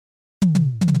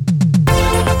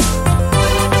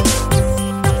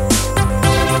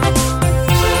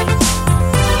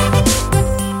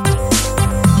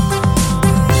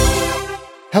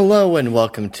Hello and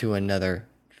welcome to another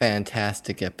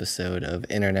fantastic episode of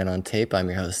Internet on Tape. I'm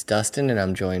your host Dustin and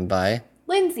I'm joined by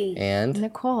Lindsay and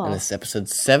Nicole. And this is episode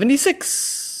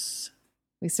 76.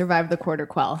 We survived the quarter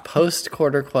quell.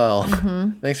 Post-quarter quell.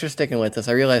 Thanks for sticking with us.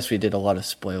 I realized we did a lot of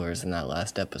spoilers in that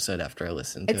last episode after I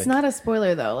listened to it. It's not a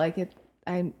spoiler though. I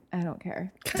don't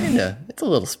care. Kinda. It's a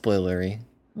little spoilery.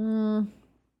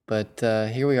 But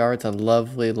here we are. It's a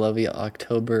lovely, lovely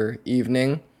October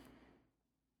evening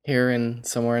here in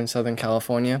somewhere in Southern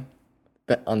California.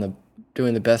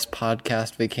 Doing the best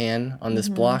podcast we can on this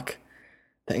block.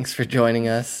 Thanks for joining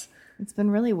us. It's been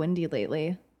really windy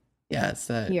lately. Yeah, it's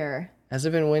that. Here. Has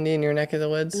it been windy in your neck of the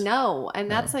woods? No, and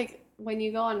that's like when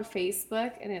you go on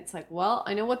Facebook and it's like, well,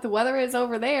 I know what the weather is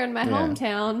over there in my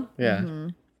hometown. Yeah.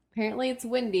 Apparently it's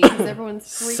windy because everyone's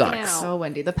freaking Sucks. out. So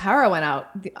windy. The power went out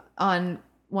on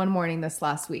one morning this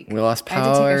last week. We lost power. I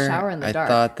had to take a shower in the dark. I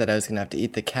thought that I was going to have to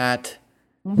eat the cat.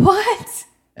 What?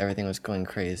 Everything was going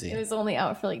crazy. It was only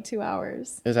out for like 2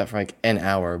 hours. It was out for like an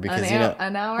hour because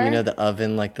An hour? you know the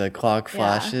oven, like the clock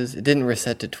flashes. It didn't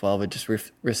reset to 12. It just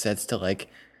resets to like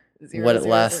what it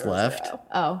last left.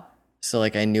 Oh. So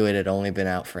like I knew it had only been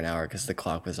out for an hour because the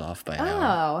clock was off by an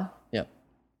hour. Oh. Yep.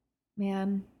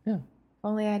 Man. Yeah. If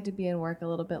only I had to be in work a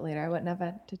little bit later. I wouldn't have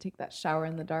had to take that shower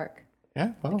in the dark.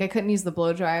 Yeah. Well, Like I couldn't use the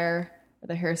blow dryer or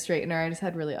the hair straightener. I just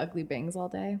had really ugly bangs all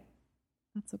day.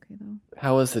 That's okay though.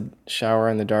 how was the shower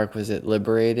in the dark? Was it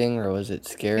liberating or was it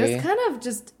scary? It was kind of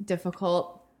just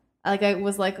difficult. Like I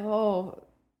was like, oh,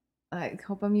 I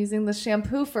hope I'm using the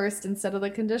shampoo first instead of the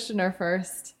conditioner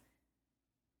first.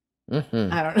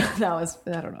 Mm-hmm. I don't know.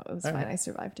 I don't know. It was All fine. right. I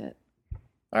survived it.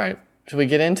 All right. Should we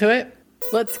get into it?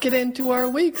 Let's get into our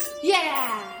weeks.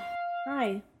 Yeah.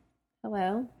 Hi.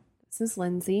 Hello. This is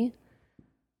Lindsay.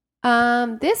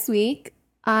 This week,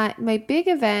 my big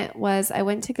event was I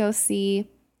went to go see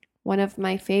one of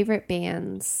my favorite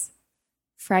bands,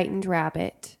 Frightened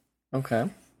Rabbit, Okay.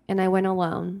 and I went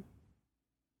alone.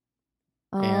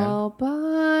 And? All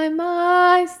by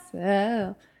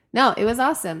myself. No, it was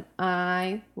awesome.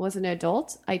 I was an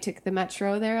adult. I took the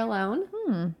metro there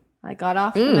alone. I got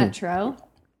off the metro.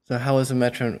 So how was the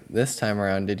metro this time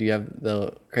around? Did you have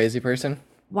the crazy person?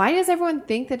 Why does everyone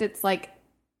think that it's like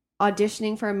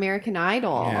auditioning for American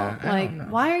Idol? Yeah, I like, don't know.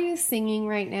 why are you singing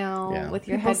right now Yeah. with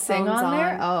your People headphones sing on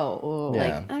there. on? Oh, Yeah.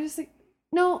 Like, I'm just like,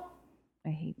 no. I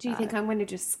hate. Do you that. think I'm going to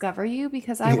discover you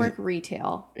because I work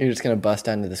retail? You're just gonna bust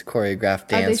onto this choreographed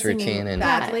they dance singing routine and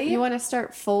that? Badly? You want to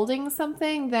start folding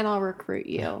something, then I'll recruit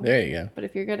you. there you go. But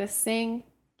if you're going to sing,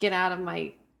 get out of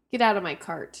my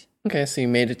cart. Okay, so you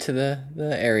made it to the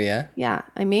area. Yeah,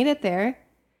 I made it there.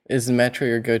 Is the metro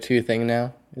your go-to thing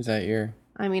now? Is that your?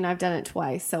 I mean, I've done it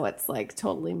twice, so it's like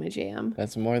totally my jam.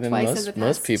 That's more than Twice in the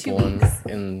most past 2 people weeks.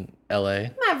 in LA.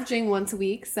 I'm averaging once a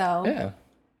week, so. Yeah.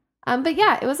 But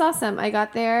yeah, it was awesome. I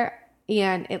got there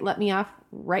and it let me off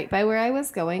right by where I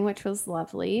was going, which was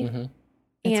lovely. Mm-hmm.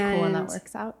 It's cool when that And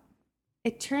works out.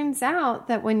 It turns out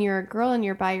that when you're a girl and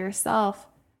you're by yourself,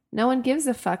 no one gives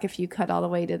a fuck if you cut all the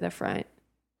way to the front.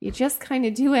 You just kind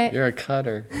of do it. You're a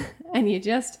cutter. And you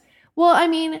just, well, I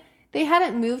mean, they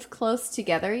hadn't moved close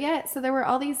together yet. So there were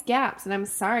all these gaps. And I'm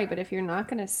sorry, but if you're not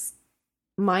going to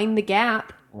mind the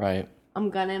gap, Right. I'm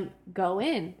going to go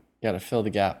in. You gotta fill the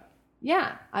gap.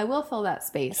 Yeah, I will fill that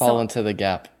space. Fall So, into the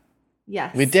gap.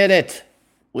 yes. We did it.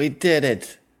 We did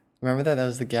it. Remember that? That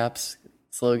was the Gap's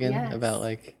slogan Yes. about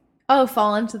like Oh,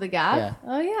 fall into the gap. Yeah.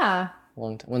 Oh yeah.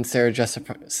 when Sarah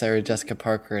Jessica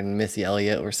Parker and Missy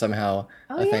Elliott were somehow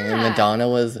Oh, a thing, and yeah. Madonna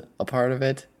was a part of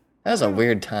it. That was a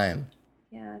weird time.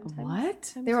 Yeah.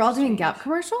 What? They were all doing Gap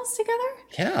commercials together?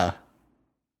 Yeah.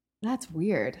 That's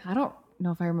weird. I don't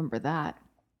know if I remember that.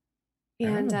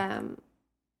 And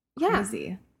yeah,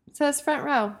 Crazy. so it's front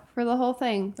row for the whole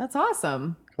thing That's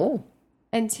awesome. Cool.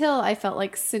 until I felt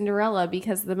like Cinderella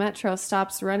because the metro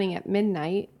stops running at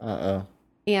midnight. Uh-oh.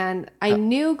 And I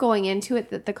knew going into it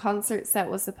that the concert set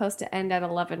was supposed to end at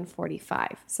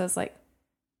 11:45. So it's like,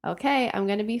 okay, I'm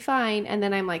going to be fine. And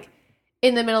then I'm like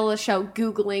in the middle of the show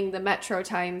Googling the metro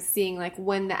times, seeing like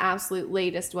when the absolute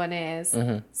latest one is.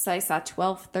 Mhm. So I saw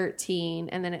 12:13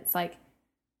 and then it's like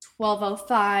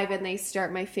 12:05 and they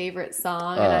start my favorite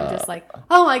song. And I'm just like,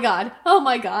 oh my God. Oh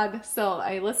my God. So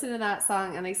I listened to that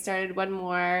song and they started one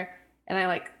more and I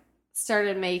like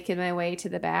started making my way to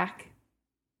the back.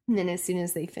 And then as soon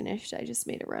as they finished, I just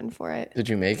made a run for it. Did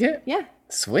you make it? Yeah.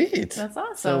 Sweet. That's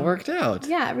awesome. So it worked out.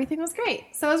 Yeah, everything was great.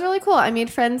 So it was really cool. I made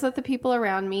friends with the people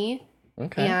around me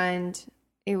Okay. and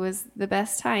it was the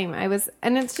best time.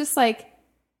 And it's just like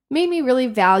made me really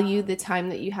value the time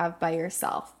that you have by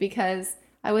yourself because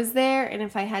I was there and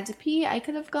if I had to pee, I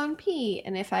could have gone pee.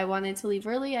 And if I wanted to leave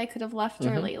early, I could have left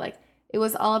early. Like It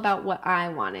was all about what I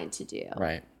wanted to do,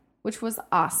 Right. which was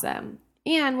awesome.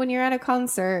 And when you're at a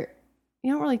concert,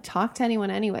 you don't really talk to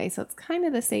anyone anyway, so it's kind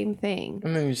of the same thing.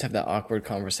 And then you just have that awkward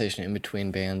conversation in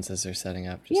between bands as they're setting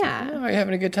up. Just Yeah. Like, oh, are you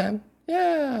having a good time?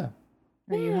 Yeah.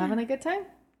 Are you having a good time?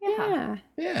 Yeah.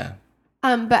 Yeah.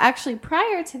 But actually,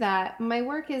 prior to that, my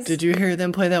work is Did you hear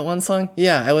them play that one song?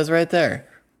 Yeah, I was right there.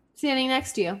 standing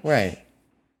next to you. Right.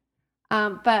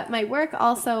 But my work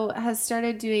also has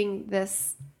started doing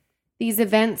these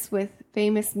events with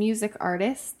famous music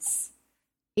artists.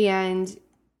 And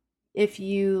if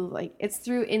you like, it's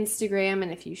through Instagram.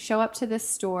 And if you show up to this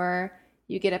store,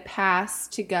 you get a pass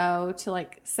to go to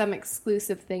like some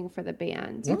exclusive thing for the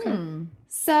band. Okay.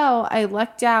 So I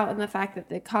lucked out in the fact that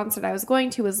the concert I was going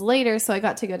to was later. So I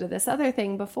got to go to this other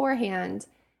thing beforehand.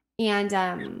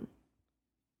 And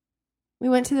we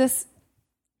went to this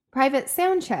private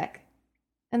sound check.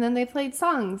 And then they played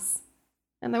songs.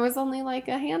 And there was only like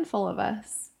a handful of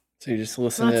us. So you just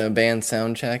listen to a band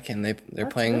sound check and they're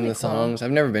playing really the songs.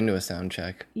 I've never been to a sound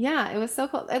check. Yeah, it was so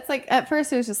cool. It's like at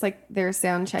first it was just like they're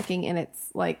sound checking and it's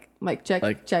like mic check,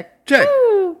 Like, check, check,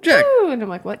 woo, check. woo. And I'm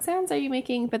like, what sounds are you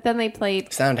making? But then they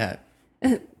played. Sound hat.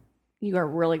 You are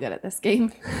really good at this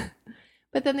game.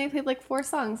 But then they played like 4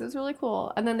 songs. It was really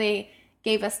cool. And then they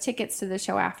gave us tickets to the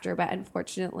show after. But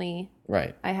unfortunately,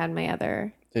 Right. I had my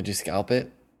other. Did you scalp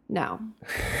it? No,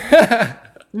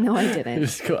 no, I didn't.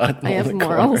 Just go out and I hold have the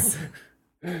morals.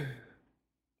 corner.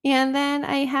 And then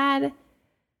I had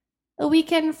a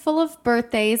weekend full of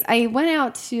birthdays. I went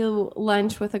out to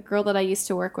lunch with a girl that I used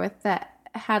to work with that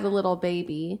had a little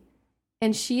baby.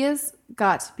 And she has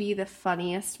got to be the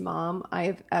funniest mom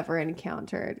I've ever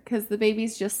encountered. Because the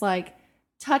baby's just like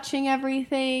touching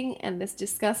everything and this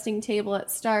disgusting table at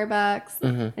Starbucks.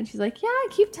 Mhm. And she's like, yeah, I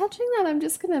keep touching that. I'm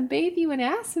just going to bathe you in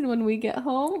acid when we get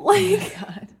home. Like,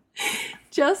 God.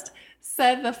 just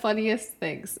said the funniest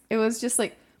things. It was just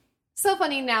like so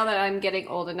funny now that I'm getting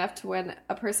old enough to when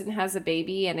a person has a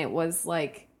baby and it was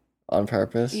like, On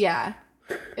purpose? yeah,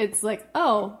 it's like,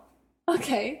 oh,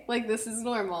 okay, like this is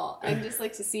normal. And just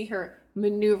like to see her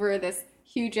maneuver this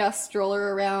huge ass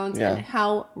stroller around Yeah. and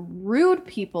how rude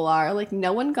people are. Like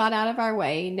no one got out of our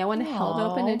way. No one held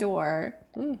open a door.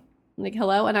 Like,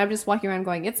 hello? And I'm just walking around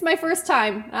going, it's my first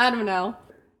time. I don't know.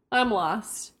 I'm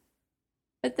lost.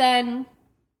 But then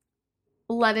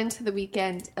led into the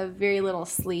weekend of very little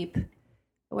sleep.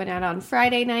 I went out on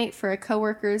Friday night for a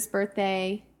coworker's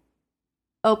birthday.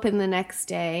 Open the next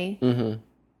day. Mm-hmm.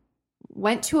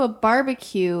 Went to a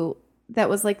barbecue that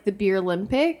was like the Beer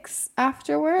Olympics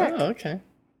after work. Oh, okay.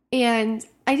 And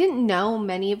I didn't know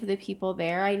many of the people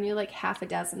there. I knew like half a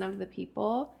dozen of the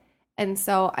people. And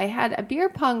so I had a beer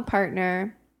pong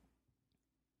partner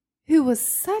who was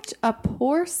such a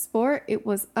poor sport. It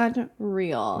was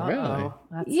unreal. Really? Uh-oh.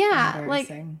 That's Yeah, like-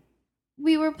 embarrassing.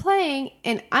 We were playing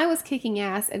and I was kicking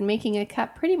ass and making a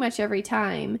cut pretty much every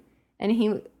time. And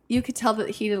you could tell that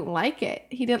he didn't like it.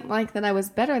 He didn't like that I was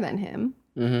better than him.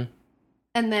 Mm-hmm.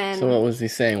 And then So what was he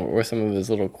saying? What were some of his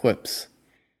little quips?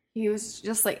 he was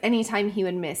just like, anytime he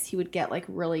would miss, he would get like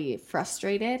really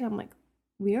frustrated. I'm like,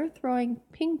 we are throwing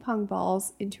ping pong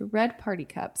balls into red party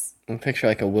cups. I picture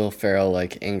like a Will Ferrell,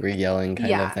 like angry yelling kind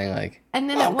Yeah. of thing. Like, And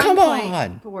then oh, at one come point,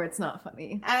 on! Or it's not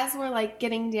funny. as we're like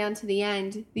getting down to the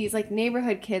end, these like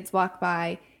neighborhood kids walk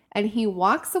by and he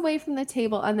walks away from the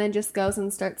table and then just goes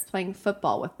and starts playing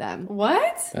football with them.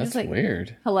 What? That's like-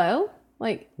 weird. Hello?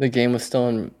 Like, The game was still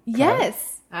in.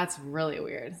 yes, That's really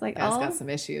weird. like, Guy's oh, got some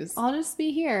issues. I'll just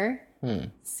be here.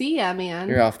 See ya, man.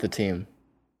 You're off the team.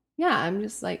 Yeah, I'm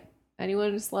just like,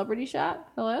 anyone a celebrity shot?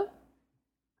 Hello?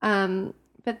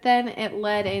 But then it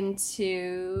led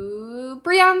into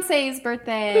Beyonce's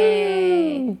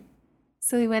birthday.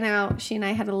 So we went out. She and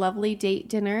I had a lovely date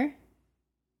dinner.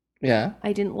 Yeah.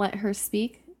 I didn't let her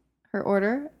speak her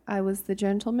order. I was the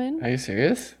gentleman. Are you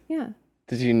serious? Yeah.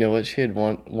 Did you know what she had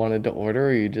wanted to order,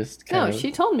 or you just kind No, of...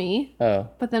 she told me. Oh,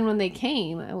 But then when they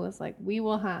came, I was like, we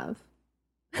will have.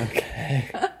 okay.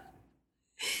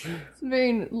 It's a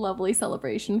very lovely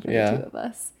celebration for Yeah. the two of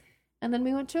us. And then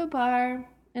we went to a bar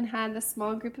and had a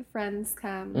small group of friends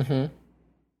come. Mm-hmm.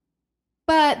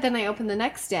 But then I opened the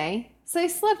next day, so I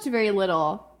slept very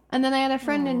little. And then I had a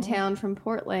friend in town from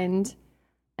Portland,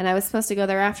 and I was supposed to go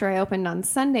there after I opened on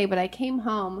Sunday, but I came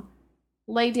home,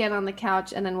 lay down on the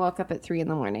couch, and then woke up at 3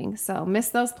 a.m. So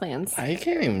missed those plans. I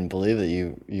can't even believe that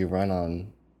you run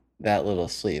on that little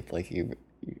sleep. Like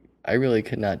I really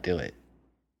could not do it.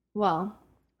 Well,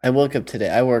 I woke up today.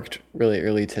 I worked really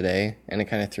early today, and it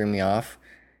kind of threw me off.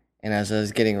 And as I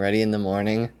was getting ready in the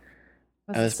morning,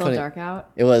 Was I it was still putting- dark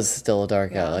out? it was still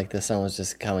dark Yeah. out. Like the sun was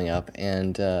just coming up,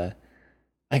 and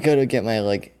I go to get my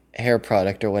like hair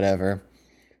product or whatever,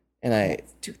 and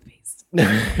It's toothpaste.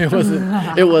 it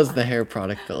wasn't. It was the hair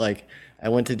product, but like I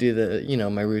went to do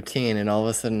my routine, and all of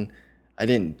a sudden I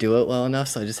didn't do it well enough,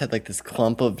 so I just had like this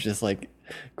clump of just like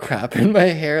crap in my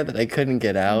hair that I couldn't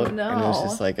get out, and it was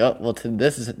just like, oh well,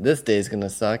 this day's gonna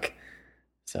suck.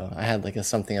 So I had like a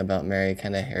something about Mary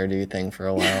kind of hairdo thing for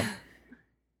a while.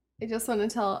 I just want to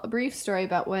tell a brief story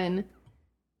about when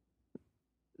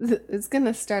it's going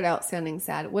to start out sounding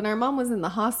sad. When our mom was in the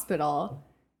hospital,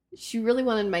 she really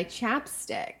wanted my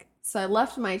chapstick. So I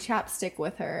left my chapstick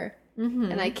with her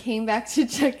and I came back to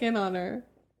check in on her.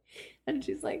 And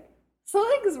she's like,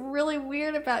 something's really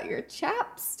weird about your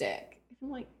chapstick. I'm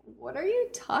like, what are you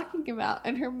talking about?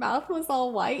 And her mouth was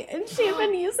all white and she had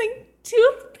been using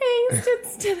toothpaste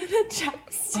instead of the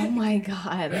chapstick. Oh my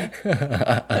God.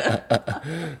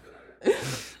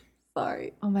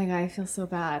 Sorry. Oh my God, I feel so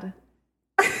bad.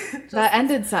 That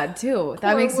ended sad too.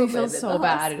 That makes me feel so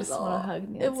bad. I just want to hug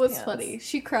Nancy. It was funny.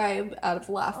 She cried out of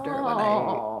laughter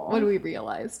when we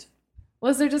realized.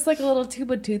 Was there just like a little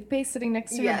tube of toothpaste sitting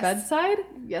next to your bedside?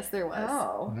 Yes, there was.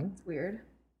 Oh, that's weird.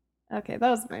 Okay, that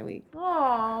was my week.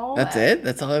 Oh, That's it?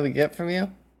 That's all I would get from you?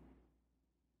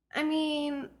 I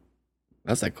mean,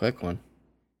 That's a quick one.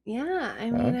 yeah. I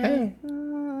mean,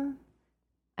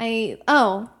 Okay.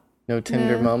 No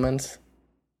Tinder moments?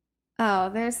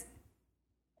 there's.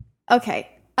 Okay.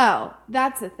 Oh,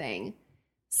 that's a thing.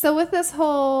 So with this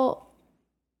whole.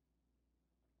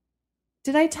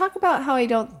 Did I talk about how I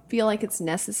don't feel like it's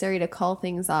necessary to call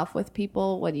things off with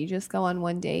people when you just go on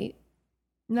one date?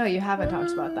 No, you haven't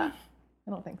talked about that. I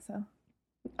don't think so.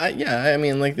 Yeah, I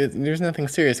mean, like, there's nothing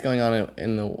serious going on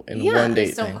in the one date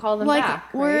Just don't thing. call them Like,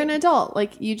 back. we're right? an adult.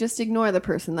 Like, you just ignore the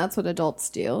person. That's what adults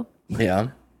do. Yeah.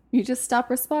 You just stop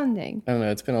responding. I don't know.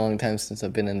 It's been a long time since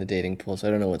I've been in the dating pool, so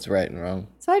I don't know what's right and wrong.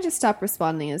 So I just stop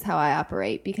responding is how I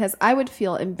operate because I would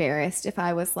feel embarrassed if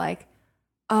I was like,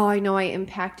 oh, I know I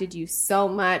impacted you so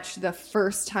much the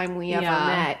first time we ever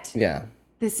met. Yeah.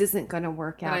 This isn't going to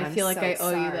work out. And I I'm feel like so I owe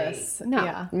you sorry. this. No.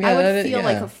 Yeah. Yeah, I would that is- feel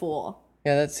like yeah. a fool.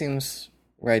 Yeah, that seems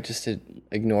right, just to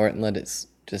ignore it and let it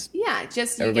just... Yeah,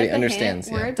 just you Everybody get the understands,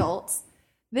 hint. We're yeah. adults.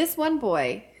 This one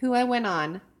boy who I went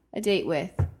on a date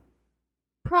with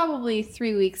probably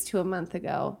 3 weeks to a month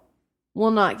ago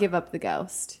will not give up the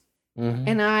ghost. Mhm.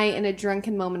 And I, in a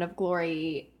drunken moment of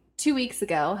glory, 2 weeks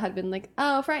ago had been like,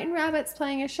 oh, Frightened Rabbit's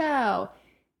playing a show.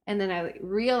 And then I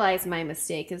realized my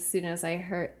mistake as soon as I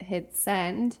hit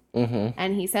send. Mhm.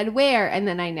 And he said, where? And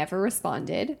then I never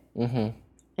responded. Mhm.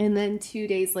 And then 2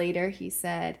 days later, he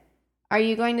said, are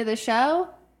you going to the show?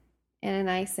 And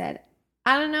I said,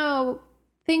 I don't know,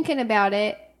 thinking about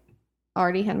it.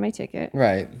 Already had my ticket.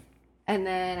 Right. And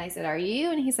then I said, are you?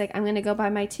 And he's like, I'm going to go buy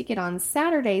my ticket on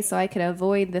Saturday so I could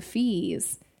avoid the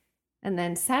fees. And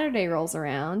then Saturday rolls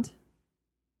around.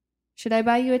 Should I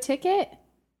buy you a ticket?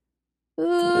 Ooh.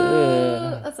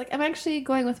 I was like, I'm actually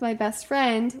going with my best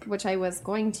friend, which I was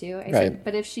going to. I said,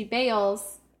 but if she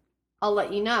bails, I'll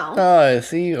let you know. Oh,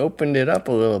 see, you opened it up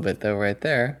a little bit, though, right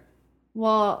there.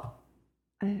 Well,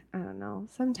 I don't know.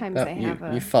 Sometimes I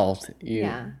have you faltered.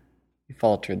 yeah. You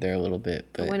faltered there a little bit,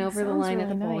 I but went over the Sounds line at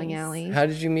the really bowling nice. alley. how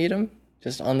did you meet him?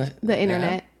 Just on The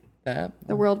internet. The app?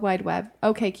 The World Wide Web.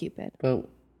 Okay, Cupid. But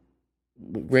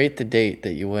rate the date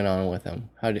that you went on with him.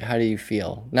 How do you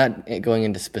feel? Not going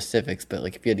into specifics, but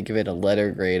like if you had to give it a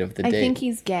letter grade of the I date. think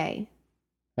he's gay.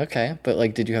 Okay, but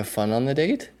like, did you have fun on the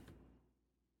date?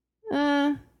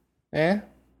 Yeah.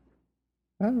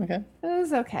 Oh, okay. It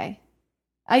was okay.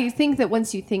 I think that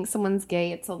once you think someone's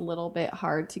gay, it's a little bit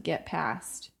hard to get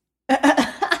past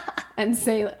and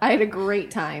say I had a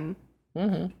great time.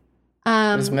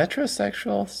 Mm-hmm. Is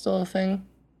metrosexual still a thing?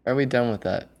 Are we done with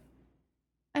that?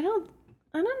 I don't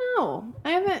know. I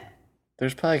haven't.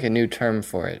 There's probably like a new term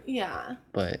for it, Yeah,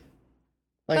 but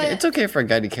like But- it's okay for a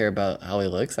guy to care about how he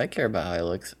looks. I care about how he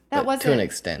looks, that but wasn't to an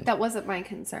extent. That wasn't my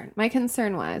concern. My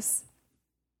concern was,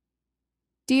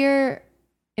 dear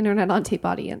Internet on Tape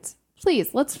audience,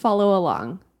 please let's follow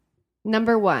along.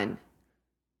 Number 1,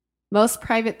 most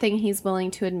private thing he's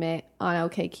willing to admit on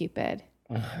OkCupid.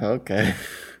 Okay.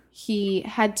 He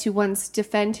had to once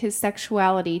defend his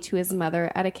sexuality to his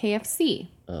mother at a KFC.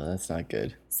 Oh, that's not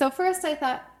good. So first I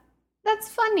thought, that's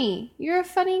funny. You're a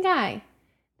funny guy.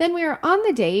 Then we were on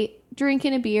the date,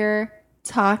 drinking a beer,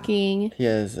 talking. He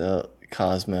has a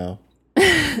Cosmo,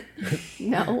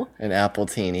 No. an Apple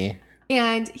Teeny.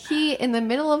 And he, in the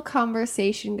middle of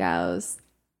conversation, goes,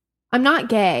 I'm not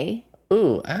gay.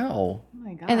 Ooh, ow. Oh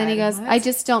my God. And then he goes, what? I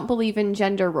just don't believe in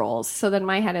gender roles. So then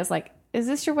my head is like, is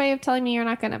this your way of telling me you're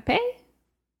not going to pay?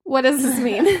 What does this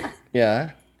mean?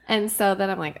 Yeah. And so then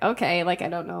I'm like, okay, like, I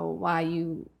don't know why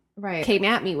you Right. came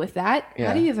at me with that. Yeah.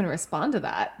 How do you even respond to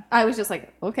that? I was just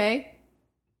like, okay,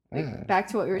 Yeah. back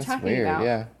to what we were That's talking weird, about.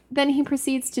 yeah. Then he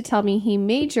proceeds to tell me he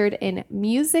majored in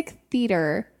music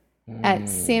theater at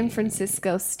San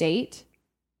Francisco State.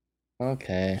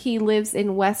 Okay. He lives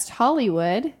in West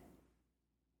Hollywood.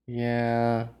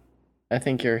 Yeah. I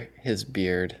think you're his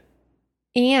beard.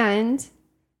 And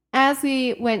as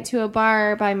we went to a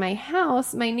bar by my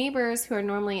house, my neighbors who are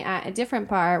normally at a different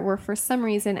bar were for some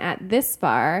reason at this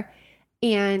bar.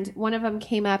 And one of them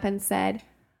came up and said,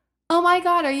 "Oh my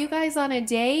God, are you guys on a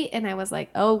date?" And I was like,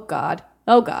 "Oh God,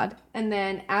 oh God." And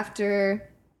then after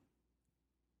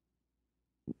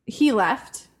he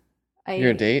left,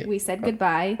 Your date? we said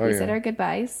goodbye. Oh, We said our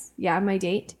goodbyes. Yeah, my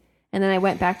date. And then I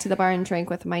went back to the bar and drank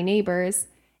with my neighbors.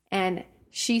 And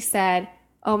she said,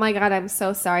 "Oh my God, I'm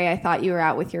so sorry. I thought you were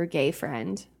out with your gay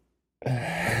friend."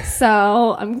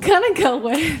 So I'm going to go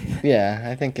with, Yeah,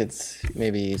 I think it's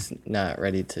maybe he's not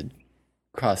ready to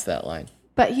cross that line.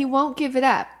 but he won't give it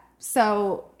up.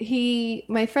 So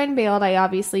my friend bailed. I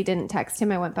obviously didn't text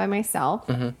him. I went by myself.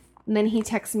 And then he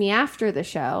texted me after the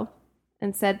show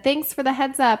and said, "Thanks for the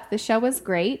heads up. The show was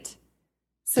great."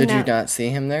 So Did now, you not see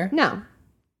him there? No.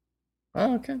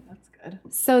 Oh, okay. That's good.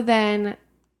 So then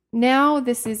now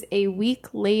this is a week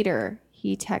later.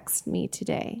 He texted me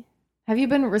today. Have you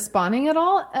been responding at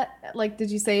all? Like,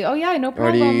 did you say, "Oh yeah, no Or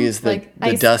problem"? do you use the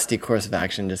I- dusty course of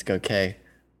action, just go K?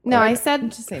 No, Or- I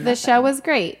said Just say the nothing. show was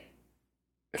great.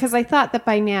 Because I thought that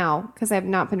by now, because I've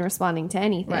not been responding to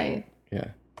anything, Right.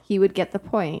 Yeah. he would get the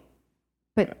point.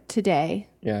 But today,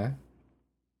 Yeah.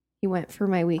 he went for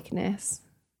my weakness.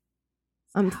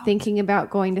 I'm thinking about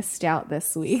going to Stout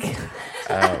this week.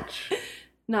 Ouch.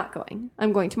 Not going.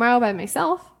 I'm going tomorrow by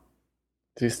myself.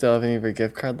 Do you still have any of your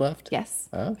gift card left? Yes.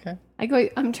 Oh, okay.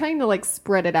 I'm trying to like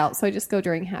spread it out, so I just go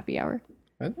during happy hour.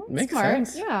 That makes Smart.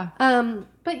 sense. Yeah.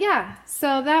 But yeah,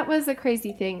 so that was a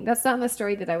crazy thing. That's not the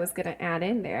story that I was going to add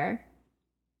in there.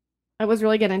 I was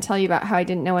really going to tell you about how I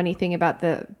didn't know anything about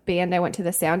the band I went to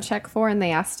the sound check for, and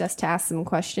they asked us to ask some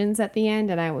questions at the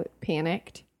end, and I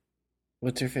panicked.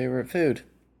 What's your favorite food?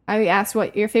 I asked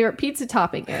what your favorite pizza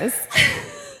topping is.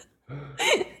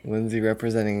 Lindsay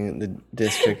representing the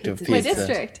district of pizza. My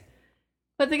district.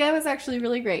 But the guy was actually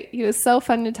really great. He was so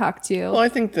fun to talk to. Well, I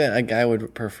think that a guy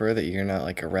would prefer that you're not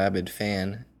like a rabid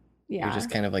fan. Yeah. You're just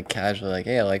kind of like casually like,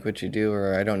 hey, I like what you do,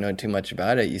 or I don't know too much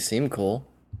about it. You seem cool.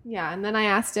 Yeah, and then I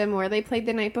asked him where they played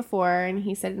the night before, and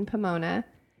he said in Pomona.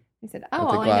 I said, "Oh,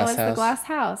 At the all I know Glass is the House? Glass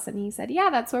House." And he said, "Yeah,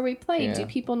 that's where we played. Yeah. Do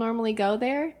people normally go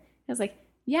there?" I was like,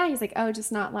 "Yeah." He's like, "Oh,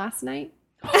 just not last night."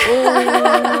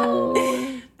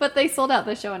 But they sold out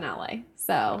the show in LA,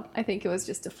 so I think it was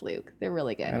just a fluke. They're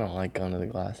really I good. don't like going to the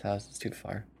Glass House. It's too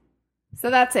far.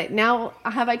 So that's it. Now,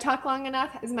 have I talked long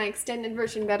enough? Is my extended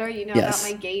version better? You know Yes.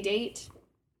 about my gay date?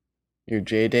 Your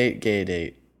J date, gay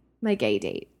date. My gay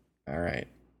date. All right.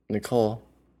 Nicole.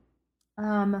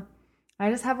 I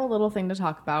just have a little thing to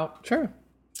talk about. Sure.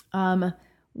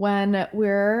 When I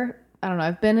don't know,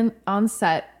 I've been on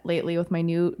set lately with my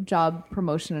new job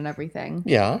promotion and everything.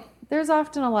 Yeah. There's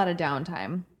often a lot of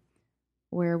downtime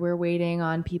where we're waiting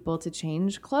on people to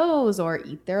change clothes or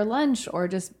eat their lunch or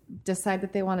just decide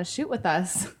that they want to shoot with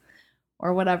us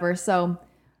or whatever. So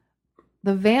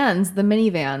the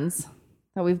minivans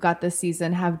that we've got this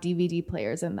season have DVD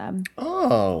players in them.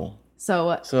 Oh. So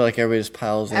like everybody just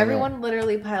piles in. everyone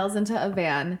literally piles into a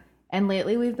van. And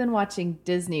lately we've been watching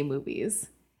Disney movies.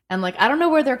 And like, I don't know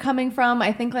where they're coming from.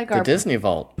 I think like The our Disney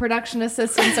Vault. production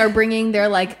assistants are bringing their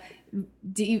like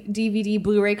DVD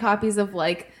Blu-ray copies of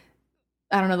like,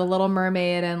 I don't know, The Little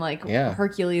Mermaid and like Yeah.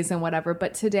 Hercules and whatever.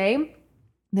 But today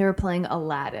they were playing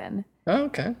Aladdin. Oh,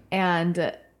 okay.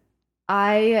 And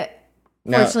I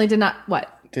Now, fortunately did not,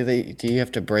 what? do you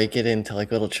have to break it into like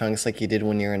little chunks like you did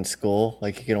when you're in school?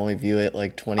 Like you can only view it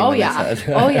like 20 Oh minutes yeah. ahead?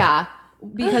 Oh yeah.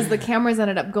 Because the cameras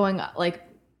ended up going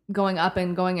up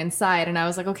and going inside, and I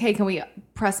was like, okay, can we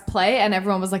press play? And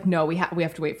everyone was like, no, we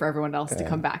have to wait for everyone else to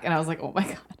come back. And I was like, oh my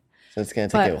God. So it's going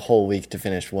to take a whole week to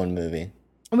finish one movie.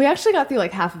 We actually got through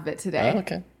like half of it today. Oh,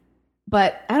 okay.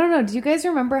 But I don't know. Do you guys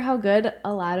remember how good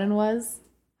Aladdin was?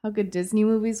 How good Disney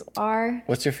movies are?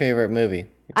 What's your favorite movie?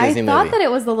 I Disney thought movie. that it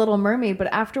was The Little Mermaid, but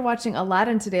after watching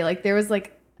Aladdin today, like there was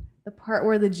like the part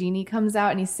where the genie comes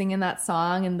out and he's singing that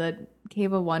song in the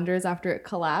Cave of Wonders after it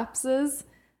collapses.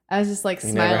 I was just like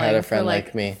You never smiling had a for friend like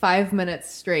like me. 5 minutes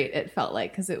straight. It felt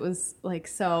like, because it was like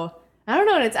so. I don't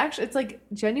know. And it's like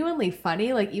genuinely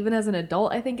funny. Like even as an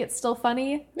adult, I think it's still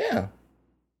funny. Yeah.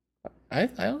 I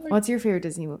like What's your favorite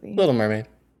Disney movie? Little Mermaid.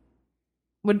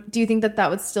 Do you think that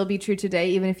would still be true today,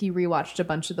 even if you rewatched a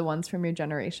bunch of the ones from your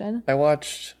generation? I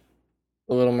watched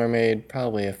The Little Mermaid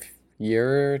probably a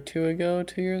year or 2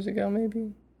 years ago,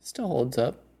 maybe. Still holds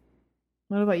up.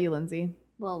 What about you, Lindsay?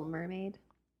 Little Mermaid.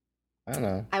 I don't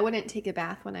know. I wouldn't take a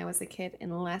bath when I was a kid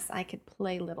unless I could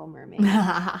play Little Mermaid.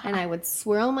 And I would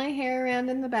swirl my hair around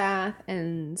in the bath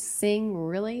and sing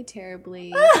really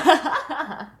terribly.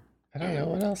 I don't know.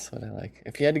 What else would I like?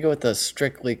 If you had to go with the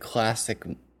strictly classic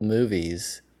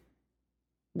movies,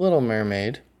 Little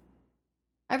Mermaid.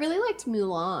 I really liked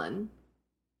Mulan.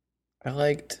 I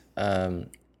liked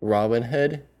Robin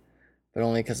Hood, but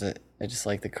only because I just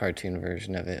like the cartoon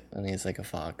version of it, and he's like a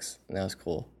fox, and that was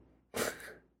cool.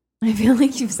 I feel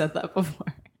like you've said that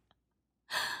before.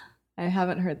 I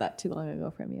haven't heard that too long ago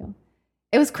from you.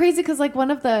 It was crazy because like one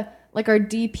of the like our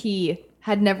DP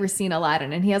had never seen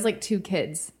Aladdin, and he has like 2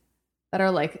 kids that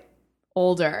are like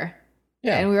older.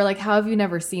 Yeah. And we were like, how have you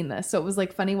never seen this? So it was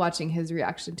like funny watching his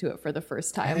reaction to it for the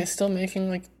first Are time. they still making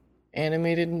like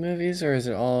animated movies, or is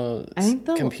it all I think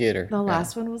computer? The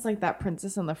last one was like that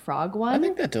Princess and the Frog one. I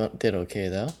think that did okay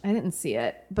though. I didn't see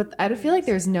it, but I feel like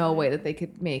there's no way that they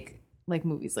could make like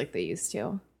movies like they used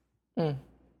to.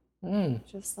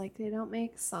 Just like they don't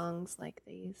make songs like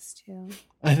they used to.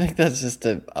 I think that's just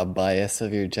a bias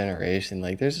of your generation.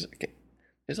 Like there's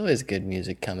always good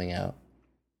music coming out.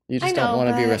 You just don't want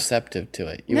to be receptive to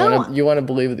it. You want to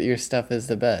believe that your stuff is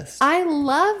the best. I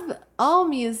love all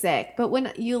music, but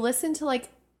when you listen to like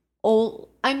old,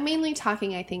 I'm mainly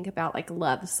talking, I think, about like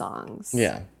love songs.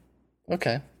 Yeah.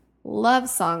 Okay. Love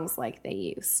songs like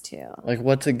they used to. Like,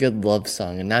 what's a good love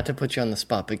song? And not to put you on the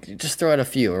spot, but just throw out a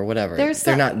few or whatever.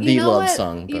 They're not the love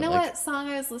song. But you know like, what song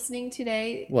I was listening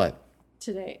today? What?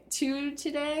 Today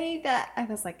that I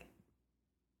was like,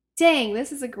 dang,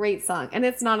 this is a great song. And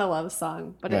it's not a love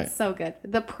song, but it's so good.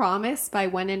 The Promise by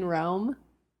When in Rome.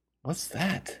 What's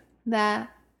that? I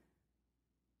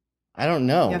don't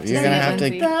know. You're going to have to...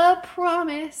 The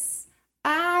Promise.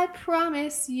 I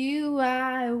promise you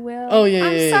I will. Oh,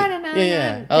 yeah.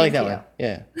 Yeah. I like that one.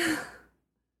 Yeah.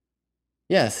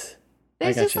 Yes.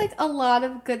 There's just like a lot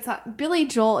of good songs. Billy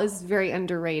Joel is very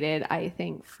underrated, I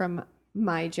think, from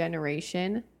my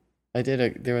generation.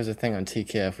 There was a thing on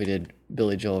TKF. We did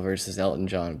Billy Joel versus Elton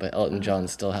John, but Elton John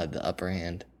still had the upper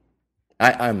hand.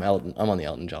 I'm on the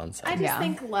Elton John side. I just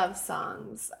think love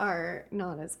songs are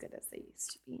not as good as they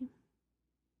used to be.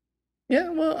 Yeah,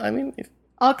 well, I mean...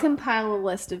 I'll compile a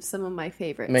list of some of my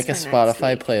favorites. Make a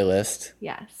Spotify playlist.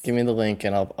 Yes. Give me the link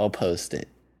and I'll post it.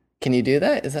 Can you do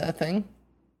that? Is that a thing?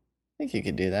 I think you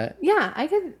could do that. Yeah, I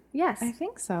could. Yes. I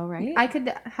think so, right? I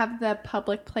could have the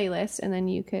public playlist and then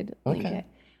you could link it.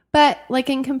 But like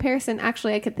in comparison,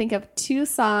 actually, I could think of 2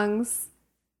 songs.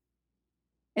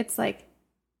 It's like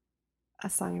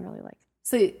a song I really like.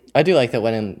 So I do like that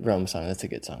When in Rome song. That's a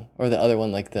good song. Or the other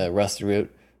one, like the Rusted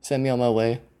Root. Send Me on My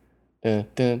Way. Dun,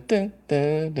 dun, dun,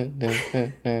 dun, dun, dun,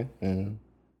 dun, dun, dun.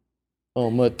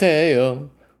 Oh, Mateo.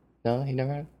 No, you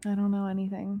never heard? I don't know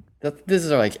anything. This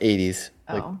is like 80s.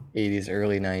 Like Oh. 80s,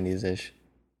 early 90s-ish.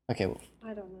 Okay, well,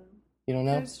 I don't know. you don't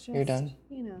know? There's You're done?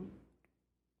 You know.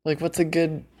 Like, what's a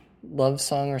good love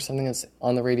song or something that's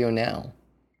on the radio now?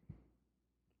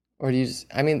 Or do you just,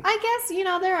 I mean... I guess,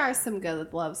 there are some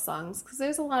good love songs because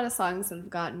there's a lot of songs that have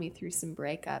gotten me through some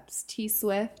breakups. T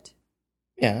Swift.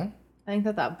 Yeah. I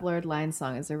think that Blurred Line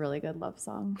song is a really good love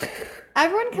song.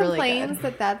 Everyone Really complains good.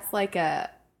 that that's like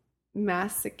a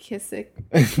masochistic.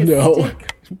 No,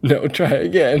 try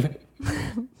again.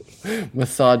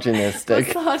 Misogynistic.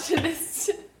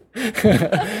 Misogynist.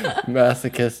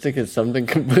 Masochistic is something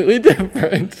completely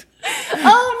different.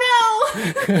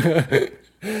 Oh no!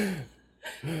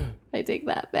 I take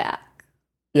that back.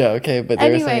 Yeah, okay, but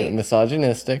they were saying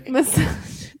misogynistic.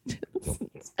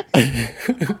 I've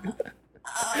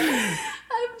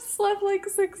slept like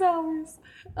 6 hours.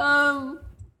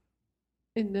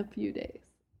 In a few days.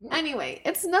 Anyway,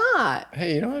 it's not.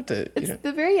 Hey, you don't have to. It's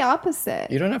the very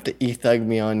opposite. You don't have to e-thug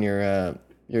me on your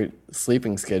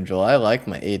sleeping schedule. I like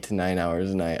my 8 to 9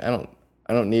 hours a night. I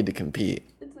don't need to compete.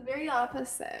 It's the very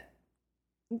opposite.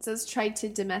 It says try to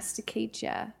domesticate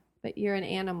you, but you're an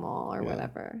animal or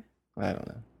whatever. I don't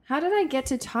know. How did I get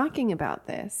to talking about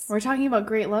this? We're talking about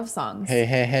great love songs.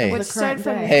 Hey. Which started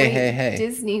from Hey.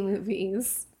 Disney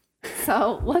movies.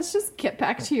 So let's just get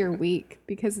back to your week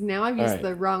because now I've used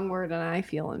the wrong word and I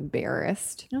feel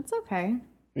embarrassed. That's okay.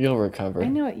 You'll recover. I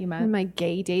knew what you meant. And my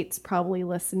gay date's probably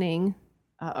listening.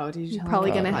 Did you tell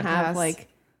Probably him going to about the have podcast? like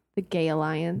the gay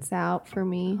alliance out for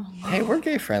me. Hey, we're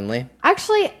gay friendly.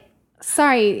 Actually,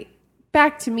 sorry,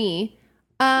 back to me.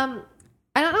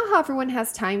 I don't know how everyone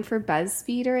has time for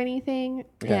BuzzFeed or anything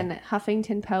and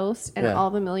Huffington Post and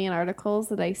all the million articles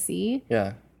that I see.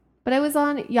 Yeah. But I was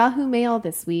on Yahoo Mail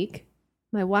this week,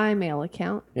 my Y Mail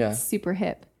account. Yeah. Super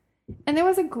hip. And there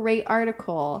was a great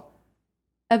article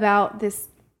about this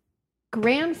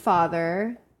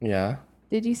grandfather. Yeah.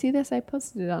 Did you see this? I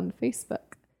posted it on Facebook.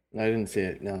 I didn't see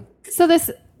it, no. So this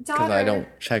Because daughter, I don't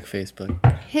check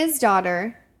Facebook. his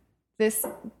daughter, this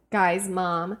guy's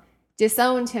mom,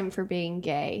 disowned him for being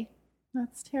gay.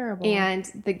 That's terrible. And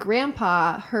the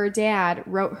grandpa, her dad,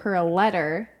 wrote her a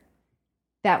letter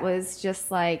that was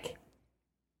just like,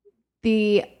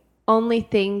 the only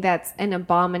thing that's an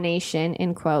abomination,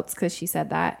 in quotes, because she said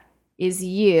that, is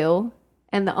you.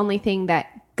 And the only thing that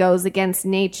goes against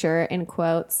nature, in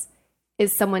quotes,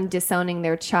 is someone disowning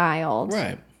their child.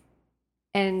 Right.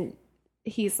 And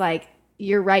he's like,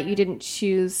 you're right, you didn't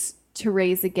choose to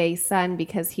raise a gay son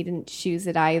because he didn't choose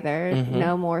it either. Mhm.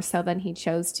 No more so than he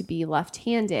chose to be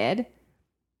left-handed.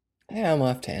 Yeah, I'm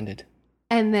left-handed.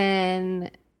 And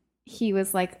then he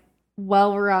was like,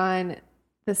 well, we're on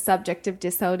the subject of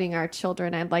disowning our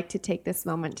children. I'd like to take this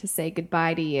moment to say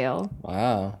goodbye to you.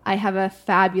 Wow. I have a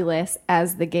fabulous,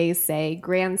 as the gays say,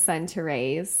 grandson to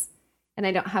raise. And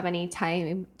I don't have any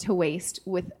time to waste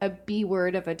with a B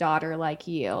word of a daughter like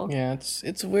you. Yeah,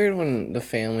 it's weird when the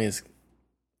family's,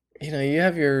 you know, you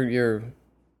have your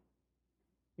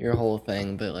whole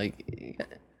thing, but like,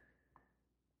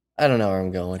 I don't know where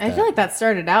I'm going with I that. feel like that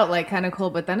started out like kind of cool,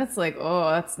 but then it's like,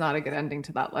 oh, that's not a good ending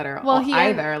to that letter. Well, he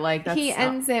either. Like that's he not-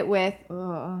 ends it with,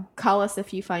 Ugh. call us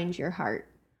if you find your heart.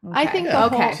 I Okay. think the Yeah,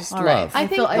 whole, okay, just all right. love. I I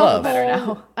think feel, the I feel whole, better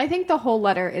now. I think the whole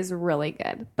letter is really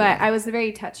good, but I was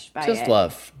very touched by Just it.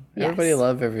 love. Yes. Everybody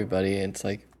love everybody. It's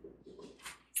like,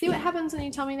 See what happens when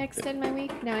you tell me to extend my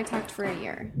week? Now I talked for a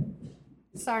year.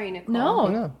 Sorry, Nicole. No,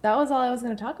 No. that was all I was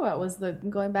going to talk about was the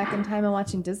going back in time and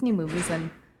watching Disney movies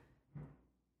and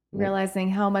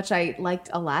realizing how much I liked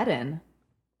Aladdin.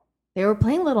 They were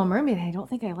playing Little Mermaid, and I don't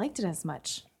think I liked it as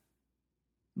much.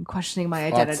 I'm questioning my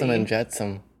identity. Flotsam and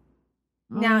Jetsam.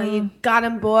 Now you got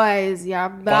 'em, boys. Your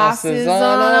boss, Boss is is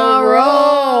on a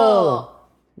roll.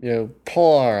 You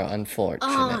poor unfortunate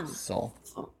On. soul.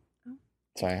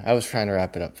 Sorry, I was trying to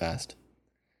wrap it up fast.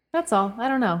 That's all. I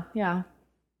don't know. Yeah.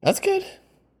 That's good.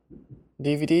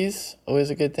 DVDs, always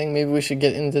a good thing. Maybe we should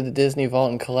get into the Disney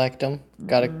Vault and collect them.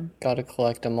 Gotta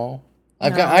collect them all.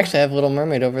 I've got actually I have Little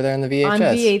Mermaid over there in the VHS. On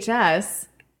VHS,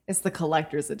 it's the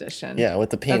collector's edition. Yeah,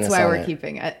 with the penis That's why on we're it.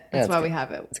 keeping it. Yeah, That's it's why good. we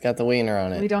have it. It's got the wiener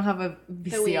on We it. don't have a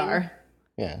VCR,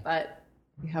 Yeah, but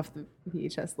we have the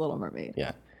VHS Little Mermaid.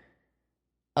 yeah.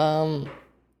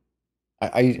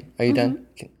 Are you done?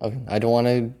 Okay. I don't want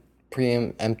to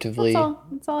preemptively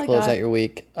That's all I close got. out your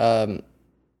week.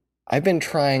 I've been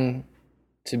trying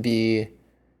to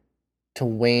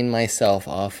wane myself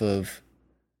off of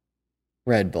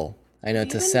Red Bull. I know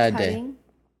it's a sad day.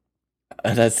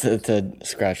 It's a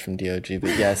scratch from DOG,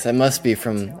 but yes, it must be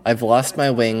from. I've lost my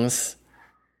wings.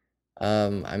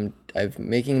 I'm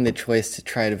making the choice to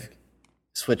try to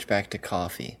switch back to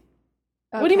coffee.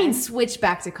 What do you mean switch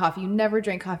back to coffee? You never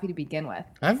drank coffee to begin with.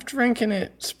 I've drinking it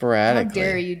How sporadically.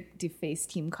 dare you deface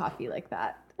Team Coffee like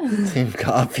that? Team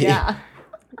coffee. Yeah.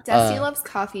 Dusty loves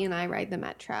coffee and I ride the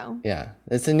metro. Yeah.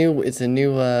 It's a new It's a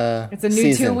new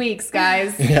season. 2 weeks,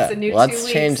 guys. Yeah. It's a new Lots 2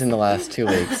 weeks. changed in the last 2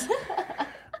 weeks.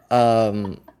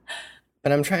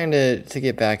 But I'm trying to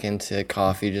get back into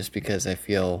coffee just because I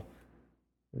feel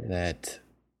that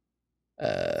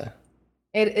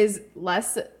It is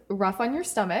less rough on your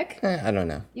stomach. I don't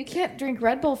know. You can't drink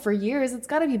Red Bull for years. It's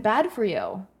got to be bad for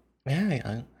you.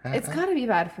 Yeah, It's got to be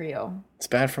bad for you. it's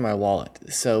bad for my wallet.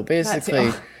 So That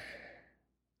basically, too.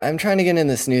 I'm trying to get in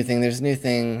this new thing. There's a new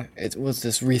thing. It was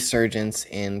this resurgence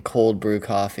in cold brew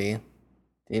coffee.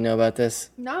 Do you know about this?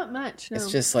 Not much, no.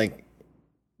 It's just like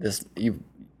this. You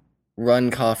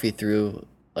run coffee through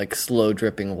like slow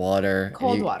dripping water. and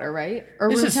Cold you- water, right? Or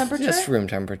It's room just, temperature? Just room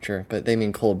temperature, but they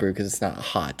mean cold brew because it's not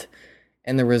hot.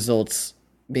 And the results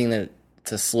being that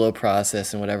it's a slow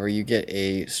process and whatever, you get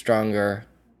a stronger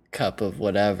cup of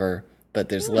whatever, but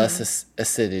there's less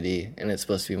acidity and it's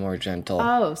supposed to be more gentle.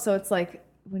 Oh, so it's like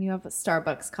when you have a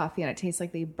Starbucks coffee and it tastes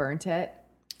like they burnt it.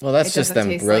 Well, that's It just doesn't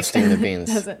them taste roasting like, the beans.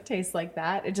 It doesn't taste like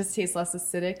that. It just tastes less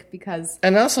acidic because,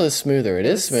 And also it's smoother. It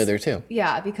is smoother too.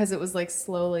 yeah, because it was like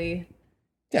slowly.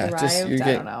 Yeah, just derived? you I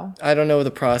get. don't know. I don't know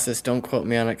the process. Don't quote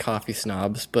me on it, coffee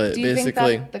snobs. But Do you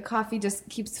basically, think that the coffee just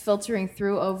keeps filtering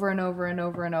through over and over and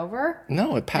over and over?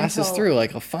 no, it passes until- through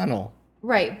like a funnel.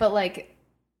 Right, but like,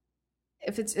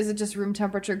 is it just room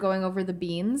temperature going over the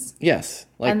beans? Yes,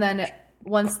 like And then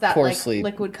once that coarsely.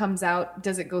 like liquid comes out,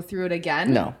 does it go through it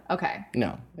again? No. Okay.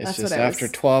 No, it's That's just what I after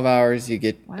was- 12 hours, you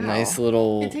get a Wow. nice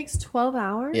little. It takes 12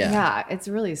 hours? Yeah. Yeah, it's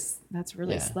really that's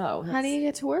really Yeah. slow. How do you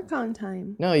get to work on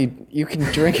time? No, you can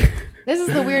drink. This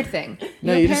is the weird thing.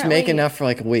 No, you just make apparently- enough for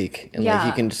like a week, and like you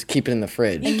Yeah. can just keep it in the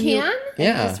fridge. You can?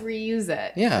 Yeah. Just reuse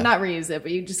it. Yeah. Not reuse it,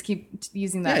 but you just keep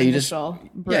using that Yeah, you just initial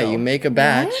yeah, brew. you make a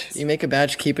batch. What? You make a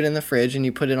batch, keep it in the fridge, and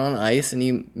you put it on ice, and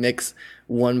you mix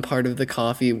one part of the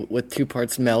coffee with 2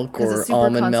 parts milk 'Cause or it's super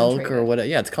almond milk or concentrated. whatever.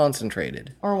 Yeah, it's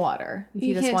concentrated. Or water. If you,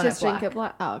 You just can't want just it black. drink it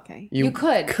black. Oh, okay. You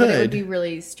could, but it would be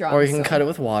really strong. or you can so- cut it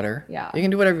with water. Yeah. You can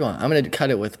do whatever you want. I'm going to cut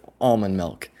it with almond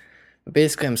milk. But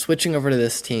basically, I'm switching over to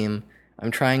this team.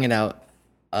 I'm trying it out.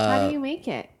 How do you make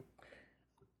it?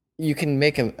 You can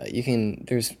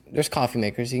there's coffee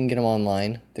makers. You can get them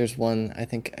online. There's one, I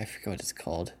forget what it's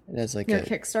called. It has like Your a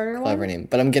Kickstarter clever one? name,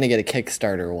 but I'm going to get a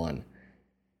Kickstarter one.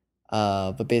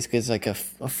 But basically it's like a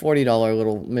 $40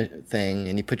 little thing,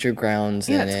 and you put your grounds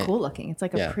Yeah, in it's it. cool looking. It's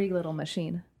like Yeah. a pretty little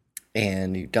machine.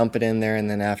 And you dump it in there, and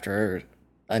then after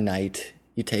a night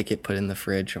you take it, put it in the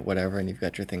fridge or whatever, and you've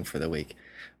got your thing for the week.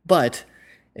 But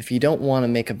if you don't want to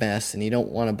make a mess and you don't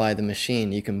want to buy the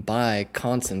machine, you can buy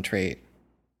concentrate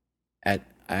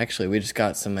we just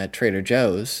got some at Trader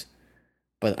Joe's.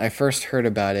 But I first heard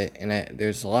about it, and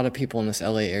there's a lot of people in this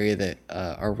LA area that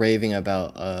are raving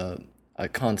about a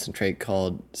concentrate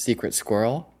called Secret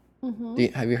Squirrel.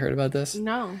 Mm-hmm. Have you heard about this?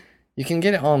 No. You can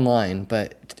get it online,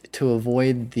 but to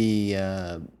avoid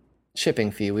the shipping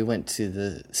fee, we went to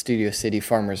the Studio City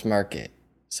Farmers Market.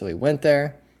 So we went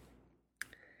there,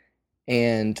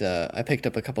 and I picked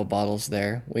up a couple bottles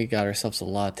there. We got ourselves a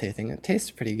latte thing. It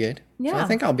tasted pretty good. So I Yeah.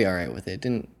 think I'll be all right with it. It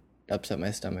didn't upset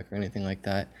my stomach or anything like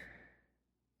that.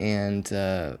 And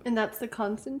And that's the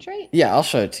concentrate? yeah, I'll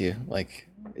show it to you. Like,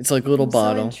 it's like a little I'm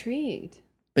bottle. so intrigued.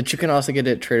 But you can also get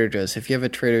it at Trader Joe's. If you have a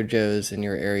Trader Joe's in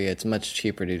your area, it's much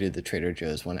cheaper to do the Trader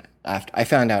Joe's one. I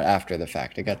found out after the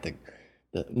fact. I got the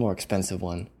more expensive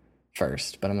one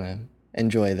first, but I'm gonna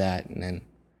enjoy that and then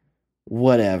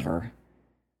whatever.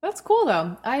 That's cool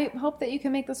though. I hope that you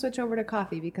can make the switch over to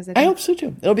coffee because I I think hope so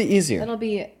too. It'll be easier. it'll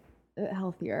be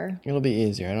healthier. It'll be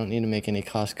easier. I don't need to make any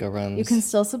Costco runs. You can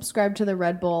still subscribe to the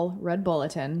Red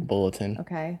Bulletin. Bulletin.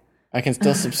 Okay. I can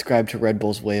still subscribe to Red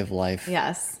Bull's Way of Life.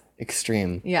 Yes.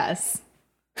 Extreme. Yes.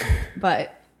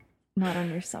 But not on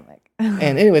your stomach.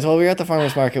 And anyways, while we were at the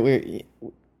farmers market,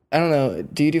 I don't know.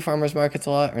 Do you do farmers markets a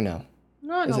lot or no?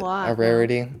 Not Is a it lot. a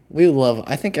rarity?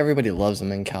 I think everybody loves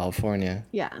them in California.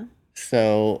 Yeah.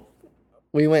 So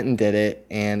we went and did it,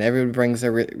 and everyone brings a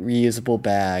reusable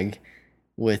bag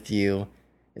with you.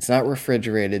 It's not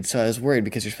refrigerated, so I was worried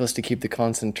because you're supposed to keep the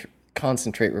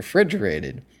concentrate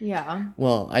refrigerated. Yeah.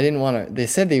 Well, I didn't want to. They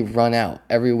said they run out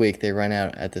every week. They run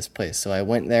out at this place, so I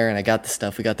went there and I got the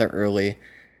stuff. We got there early.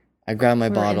 I grabbed my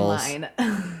We're bottles, in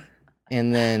line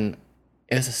and then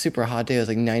it was a super hot day. It was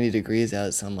like 90 degrees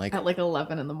out, so I'm like, at like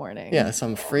 11 in the morning. yeah, so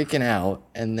I'm freaking out,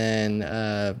 and then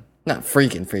not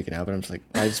freaking out, but I'm just like,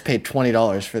 I just paid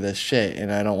 $20 for this shit,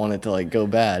 and I don't want it to like go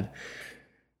bad.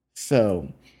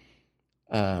 So,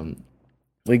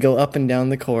 we go up and down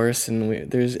the course, and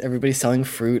there's everybody selling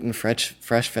fruit and fresh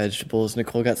vegetables.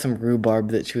 Nicole got some rhubarb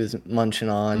that she was munching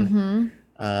on.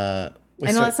 Mm-hmm. We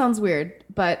I know start- that sounds weird,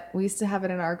 but we used to have it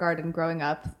in our garden growing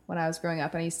up when I was growing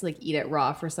up, and I used to like eat it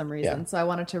raw for some reason. Yeah. So I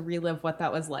wanted to relive what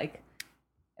that was like.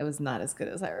 It was not as good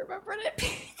as I remembered it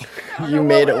being. I don't You know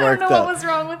made it I work, don't know though. what was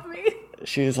wrong with me.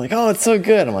 she was like, "Oh, it's so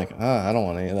good." I'm like, "Oh, I don't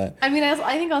want any of that." I mean, I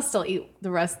think I'll still eat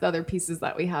the rest of the other pieces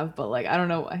that we have, but like, I don't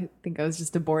know. I think I was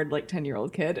just a bored, like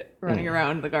 10-year-old kid running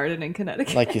around the garden in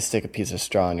Connecticut. Like you stick a piece of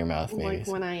straw in your mouth, maybe. Like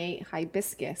when I ate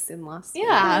hibiscus in Los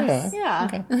yeah, yeah.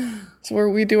 Okay. So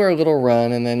we do our little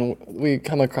run, and then we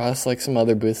come across like some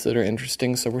other booths that are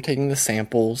interesting. So we're taking the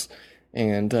samples,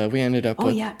 and we ended up Oh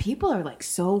with yeah, people are like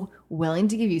so willing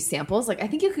to give you samples. Like I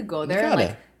think you could go there and gotta.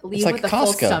 like leave It's like with a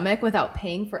full Costco. stomach without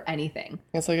paying for anything.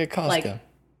 it's like a Costco. Like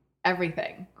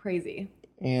everything. Crazy.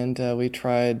 And we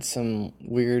tried some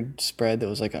weird spread that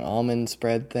was like an almond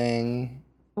spread thing.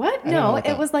 What? don't know No, what it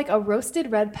that- was like a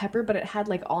roasted red pepper, but it had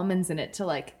like almonds in it to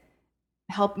like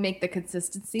help make the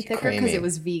consistency thicker because creamy. it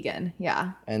was vegan.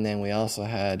 Yeah. And then we also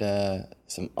had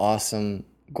some awesome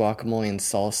guacamole and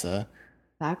salsa.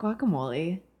 That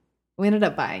guacamole. We ended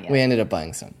up buying it We ended up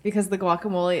buying some. because the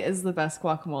guacamole is the best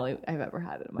guacamole I've ever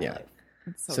had in my Yeah. life.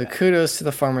 It's so So good. kudos to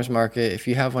the farmer's market. If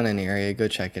you have one in the area, go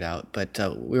check it out. But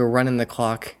we were running the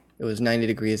clock. It was 90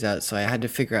 degrees out, so I had to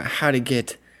figure out how to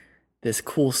get this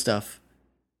cool stuff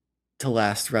to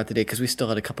last throughout the day because we still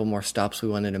had a couple more stops we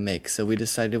wanted to make. So we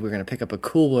decided we were going to pick up a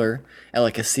cooler at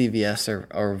like a CVS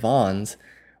or Vaughn's.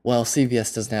 Well,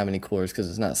 CVS doesn't have any coolers because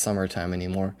it's not summertime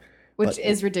anymore. Which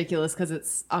is ridiculous because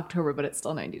it's October, but it's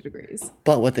still 90 degrees.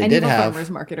 But what they And did you have a have, farmer's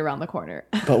market around the corner.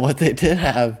 but what they did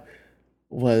have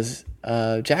was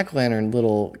jack-o'-lantern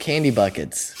little candy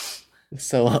buckets.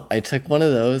 So I took one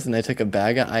of those and I took a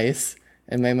bag of ice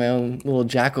and made my own little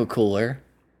Jack-O-Cooler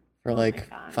for like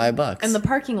 $5. In the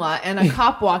parking lot, and a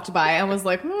cop walked by and was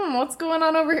like, what's going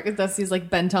on over here? Because Dusty's like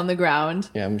bent on the ground.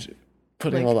 Yeah, I'm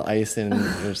putting all the ice in and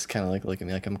they're just kind of like looking at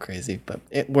me like I'm crazy. But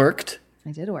it worked.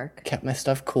 I did work. Kept my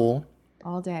stuff cool.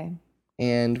 All day.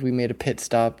 And we made a pit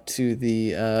stop to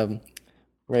the,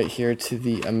 right here to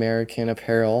the American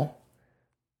Apparel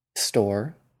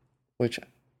store, which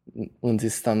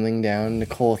Lindsay's thumbing down,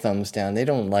 Nicole thumbs down. They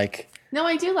don't like... No,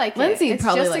 I do like Lindsay it. It's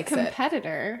probably just likes a it.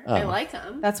 competitor. I like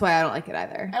them. That's why I don't like it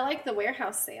either. I like the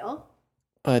warehouse sale.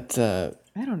 But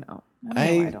I don't know. I don't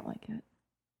know why I don't like it.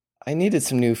 I needed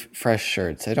some new fresh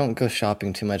shirts. I don't go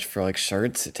shopping too much for like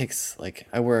shirts. It takes like,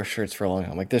 I wear shirts for a long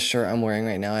time. Like this shirt I'm wearing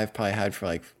right now, I've probably had for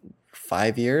like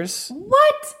 5 years.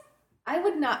 What? I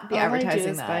would not be All I do advertising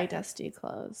is buy that. dusty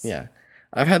clothes. Yeah.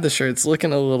 I've had the shirt. It's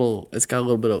looking a little, it's got a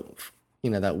little bit of,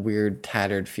 that weird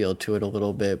tattered feel to it a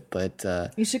little bit, but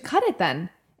You should cut it then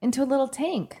into a little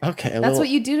tank. okay. That's what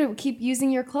you do to keep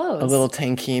using your clothes. A little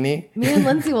tankini. Me and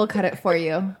Lindsay will cut it for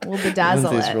you. We'll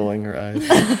bedazzle Lindsay's it. rolling her eyes.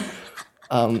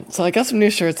 So I got some new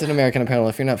shirts at American Apparel.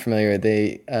 If you're not familiar,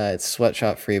 it's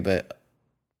sweatshop free, but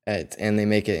and they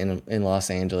make it in Los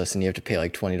Angeles, and you have to pay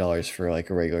like $20 for like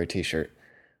a regular T-shirt.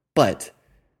 But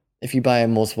if you buy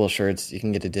multiple shirts, you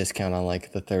can get a discount on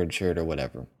like the third shirt or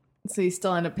whatever. So you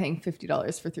still end up paying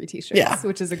 $50 for 3 T-shirts, Yeah.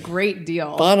 which is a great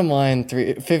deal. Bottom line,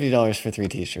 $50 for 3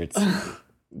 T-shirts.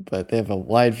 But they have a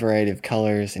wide variety of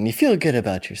colors, and you feel good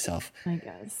about yourself. I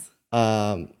guess.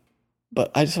 But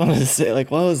I just wanted to say,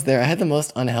 like, while I was there, I had the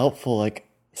most unhelpful like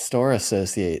store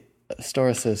associate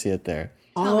there.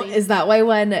 Oh, is that why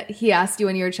when he asked you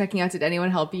when you were checking out, did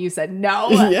anyone help you? You said no.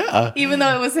 Yeah. Even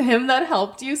though it was him that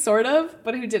helped you, sort of,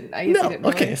 but who didn't? I guess No. he didn't.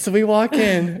 Okay, Really. so we walk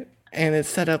in, and it's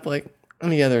set up like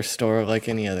any other store, like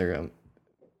any other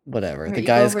whatever. Right, The you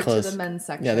guy's go over close. to the men's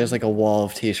section. Yeah, there's like a wall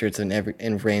of T-shirts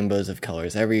in rainbows of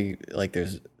colors.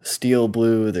 There's steel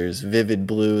blue, there's vivid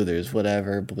blue, there's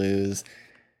whatever blues,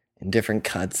 and different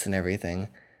cuts and everything.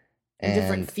 And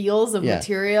different feels of yeah.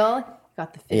 material.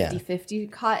 Got the Yeah.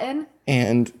 50-50 cotton.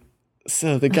 And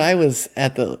so the guy was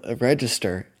at the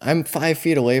register. I'm 5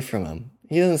 feet away from him.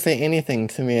 He doesn't say anything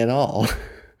to me at all.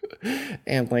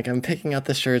 And like I'm picking out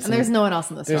the shirts, And there's no one else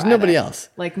in the store. there's nobody either. else.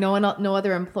 Like no one, no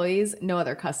other employees, no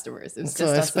other customers. It's So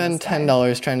just I us in the spend sky.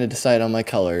 $10 trying to decide on my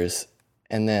colors,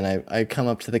 and then I come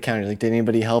up to the counter like, did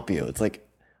anybody help you? It's like,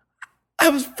 I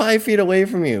was 5 feet away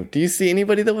from you. Do you see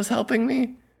anybody that was helping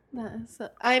me?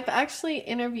 I've actually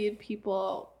interviewed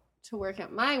people to work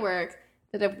at my work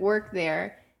that have worked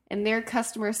there, and their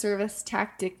customer service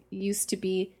tactic used to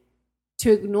be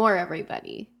to ignore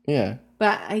everybody. Yeah.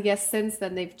 But I guess since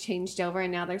then they've changed over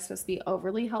and now they're supposed to be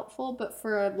overly helpful. But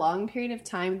for a long period of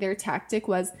time, their tactic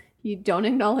was you don't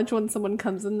acknowledge when someone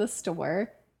comes in the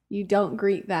store. You don't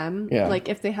greet them. Yeah. Like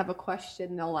if they have a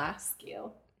question, they'll ask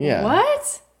you. Yeah.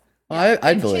 What? Well,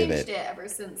 I'd They've believe changed it. it ever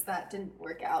since that didn't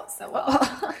work out so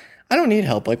well. I don't need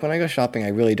help. Like when I go shopping, I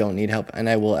really don't need help. And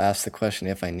I will ask the question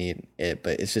if I need it.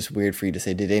 But it's just weird for you to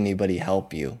say, did anybody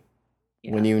help you?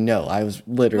 When you know, I was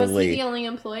literally... Was he the only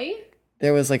employee?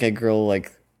 There was like a girl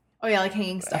like Oh yeah, like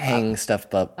hanging stuff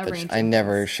up. but Arranging I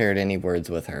never things. shared any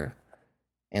words with her.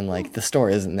 And like the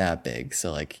store isn't that big,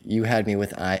 so like you had me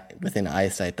within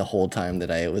eyesight the whole time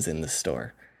that I was in the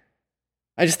store.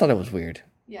 I just thought it was weird.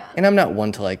 Yeah. And I'm not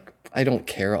one to like, I don't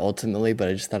care ultimately, but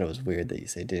I just thought it was weird that you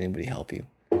say, did anybody help you?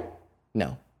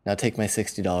 No. Now take my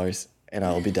 $60 and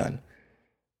I will be done.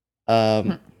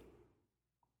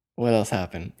 What else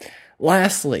happened?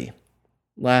 Last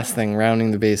thing,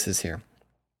 rounding the bases here.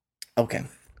 Okay.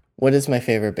 What is my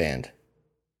favorite band?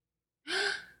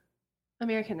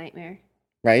 American Nightmare.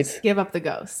 Right? Give up the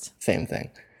ghost. Same thing.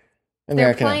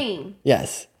 They're playing.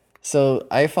 Yes. So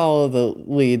I follow the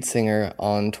lead singer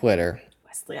on Twitter.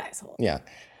 Wesley Eisel. Yeah.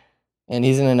 And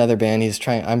he's in another band.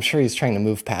 I'm sure he's trying to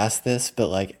move past this, but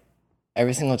like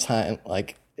every single time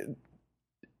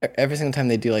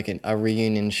they do like a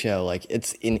reunion show, like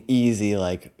it's an easy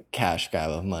like cash grab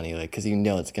of money, like because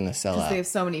it's gonna sell Because out. they have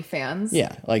so many fans.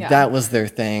 Yeah, like Yeah. that was their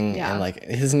thing, Yeah. and like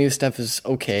his new stuff is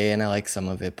okay, and I like some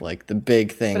of it, but like the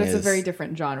big thing But it's is a very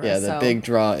different genre. yeah, the so. big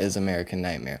draw is American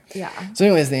Nightmare. Yeah. So,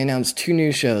 anyways, they announced 2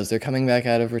 new shows. They're coming back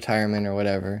out of retirement or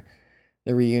whatever.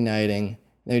 They're reuniting.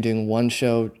 They're doing one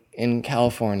show in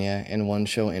California and one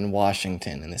show in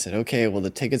Washington. And they said, okay, well, the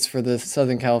tickets for the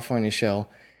Southern California show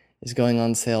is going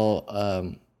on sale.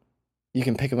 You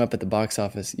can pick them up at the box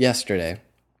office yesterday,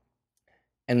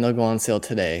 and they'll go on sale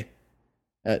today.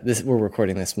 We're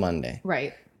recording this Monday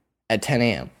Right. at 10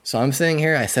 a.m. So I'm sitting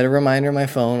here. I set a reminder on my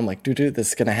phone. I'm like, dude, this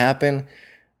is going to happen.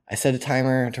 I set a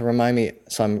timer to remind me.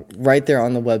 So I'm right there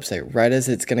on the website, right as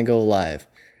it's going to go live.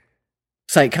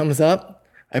 Site comes up.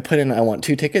 I put in, I want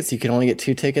 2 tickets. You can only get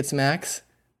 2 tickets max.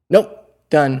 Nope.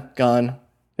 Done. Gone.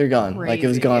 They're gone. Like it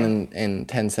was Crazy. gone in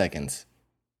 10 seconds.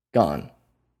 Gone.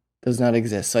 Does not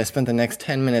exist. So I spent the next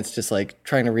 10 minutes just like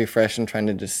trying to refresh and trying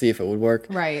to just see if it would work.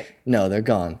 Right. No, they're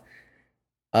gone.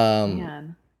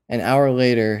 Man. An hour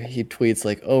later, he tweets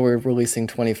like, "Oh, we're releasing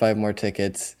 25 more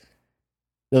tickets."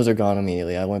 Those are gone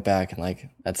immediately. I went back and like,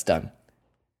 that's done.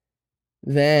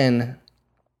 Then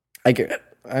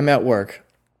I'm at work.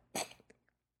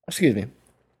 Excuse me.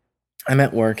 I'm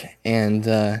at work, and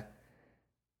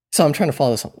so I'm trying to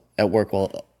follow this at work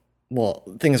while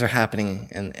things are happening,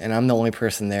 and I'm the only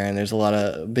person there, and there's a lot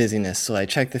of busyness. So I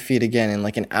checked the feed again, and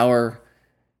like an hour,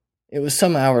 it was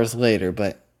some hours later,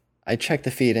 but I checked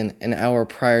the feed, and an hour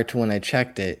prior to when I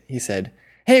checked it, he said,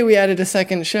 "Hey, we added a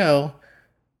second show.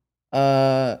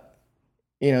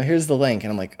 Here's the link."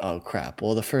 And I'm like, oh crap.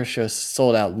 Well, the first show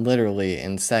sold out literally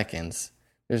in seconds.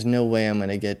 There's no way I'm going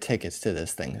to get tickets to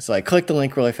this thing. So I clicked the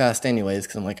link really fast anyways,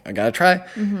 because I'm like, I got to try.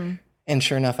 Mm-hmm. And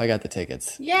sure enough, I got the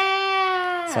tickets.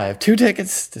 Yeah. So I have 2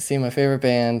 tickets to see my favorite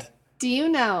band. Do you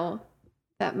know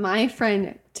that my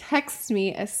friend texted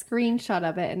me a screenshot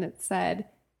of it and it said,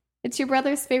 "It's your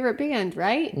brother's favorite band,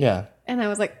 right?" Yeah. And I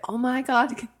was like, oh my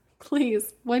God,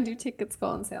 please, when do tickets go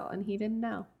on sale? And he didn't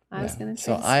know. I was going to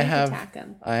try to attack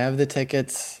him. I have the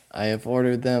tickets. I have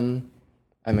ordered them.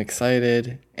 I'm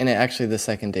excited. And actually the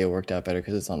second day worked out better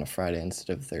because it's on a Friday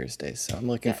instead of Thursday. So I'm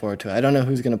looking forward to it. I don't know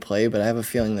who's going to play, but I have a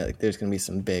feeling that there's going to be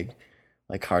some big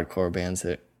like hardcore bands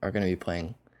that are going to be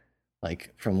playing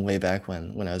like from way back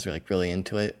when I was like really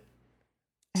into it.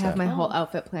 I have my whole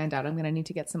outfit planned out. I'm going to need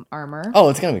to get some armor. Oh,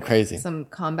 it's going to be crazy. Some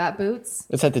combat boots.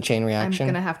 It's at the Chain I'm Reaction.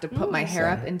 going to have to put my hair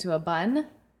up into a bun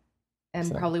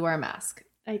and probably wear a mask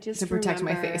I just to protect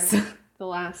my remember face. the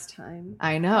last time.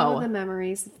 I All the know.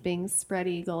 memories of being spread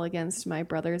eagle against my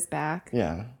brother's back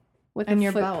Yeah. with And a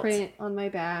your belt. footprint on my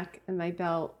back and my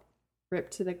belt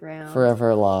ripped to the ground.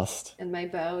 Forever lost. And my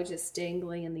bow just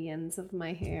dangling in the ends of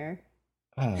my hair.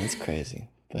 Oh, that's crazy.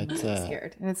 But I'm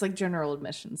scared. And it's like general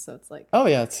admission, so it's like oh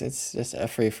yeah, it's just a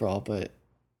free for all. But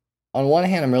on one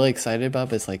hand, I'm really excited about.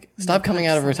 But it's like stop coming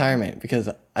out of retirement because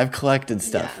I've collected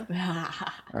stuff.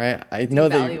 Right? I know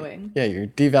Devaluing. that you're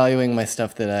devaluing my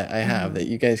stuff that I have. That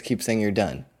you guys keep saying you're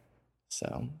done.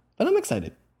 So, but I'm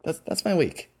excited. That's my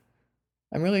week.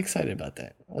 I'm really excited about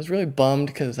that. I was really bummed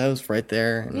because I was right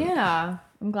there. And Yeah.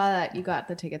 I'm glad that you got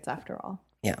the tickets after all.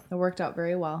 Yeah. It worked out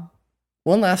very well.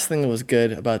 One last thing that was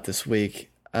good about this week,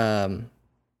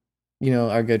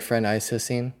 our good friend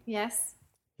Isocene, Yes.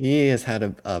 he has had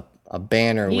a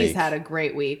banner week. He's had a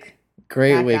great week.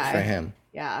 Great that week guy. for him.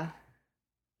 Yeah.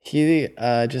 He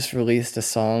just released a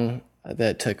song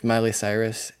that took Miley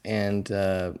Cyrus and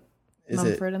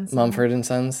Mumford and Sons. Mumford and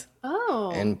Sons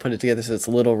Oh. and put it together. So it's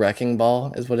Little Wrecking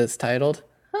Ball is what it's titled.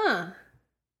 Huh.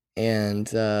 And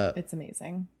It's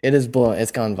amazing.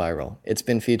 it's gone viral. It's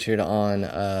been featured on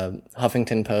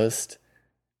Huffington Post,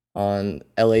 on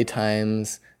LA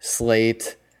Times,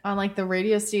 Slate. On like the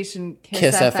radio station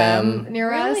Kiss FM.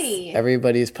 near us. Really?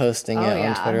 Everybody's posting Oh, it on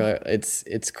yeah. Twitter.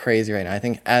 It's crazy right now. I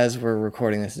think as we're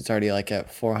recording this, it's already like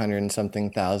at 400 and something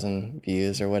thousand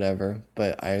views or whatever.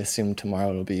 But I assume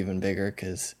tomorrow it'll be even bigger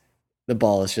because the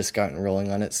ball has just gotten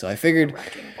rolling on it. So I figured,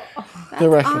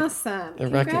 That's awesome. the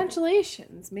wrecking-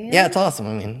 Congratulations, man. yeah, it's awesome.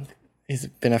 I mean, he's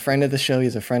been a friend of the show.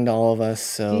 He's a friend to all of us.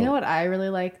 So Do you know what I really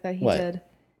like that he What? did?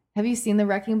 Have you seen the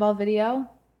Wrecking Ball video?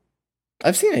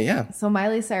 I've seen it. Yeah, So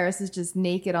Miley Cyrus is just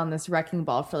naked on this wrecking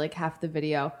ball for like half the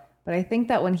video. But I think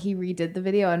that when he redid the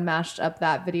video and mashed up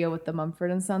that video with the Mumford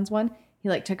and Sons one, he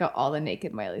like took out all the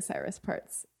naked Miley Cyrus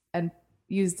parts and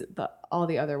used all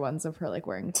the other ones of her like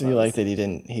wearing clothes. so you like that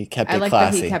he kept it I like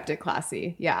classy. that he kept it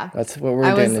classy. Yeah. That's what we're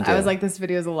I going to do. was like, this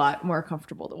video is a lot more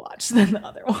comfortable to watch than the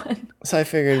other one. So I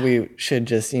figured we should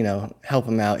just help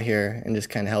him out here and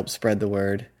just kind of help spread the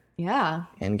word. Yeah.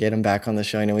 And get him back on the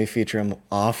show. I know we feature him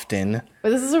often. But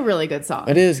this is a really good song.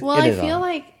 It is. Well, it I is feel on.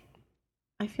 like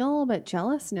I feel a little bit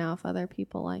jealous now if other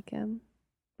people like him.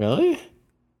 Really?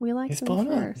 We liked He's him blown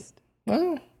up. first.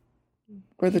 Well,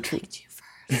 we're the truth. Liked you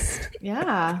first.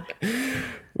 Yeah.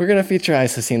 We're gonna feature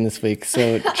Isocene this week,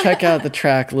 so check out the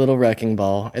track "Little Wrecking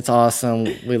Ball." It's awesome.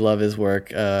 We love his work.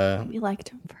 We liked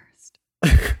him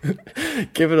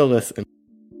first. Give it a listen.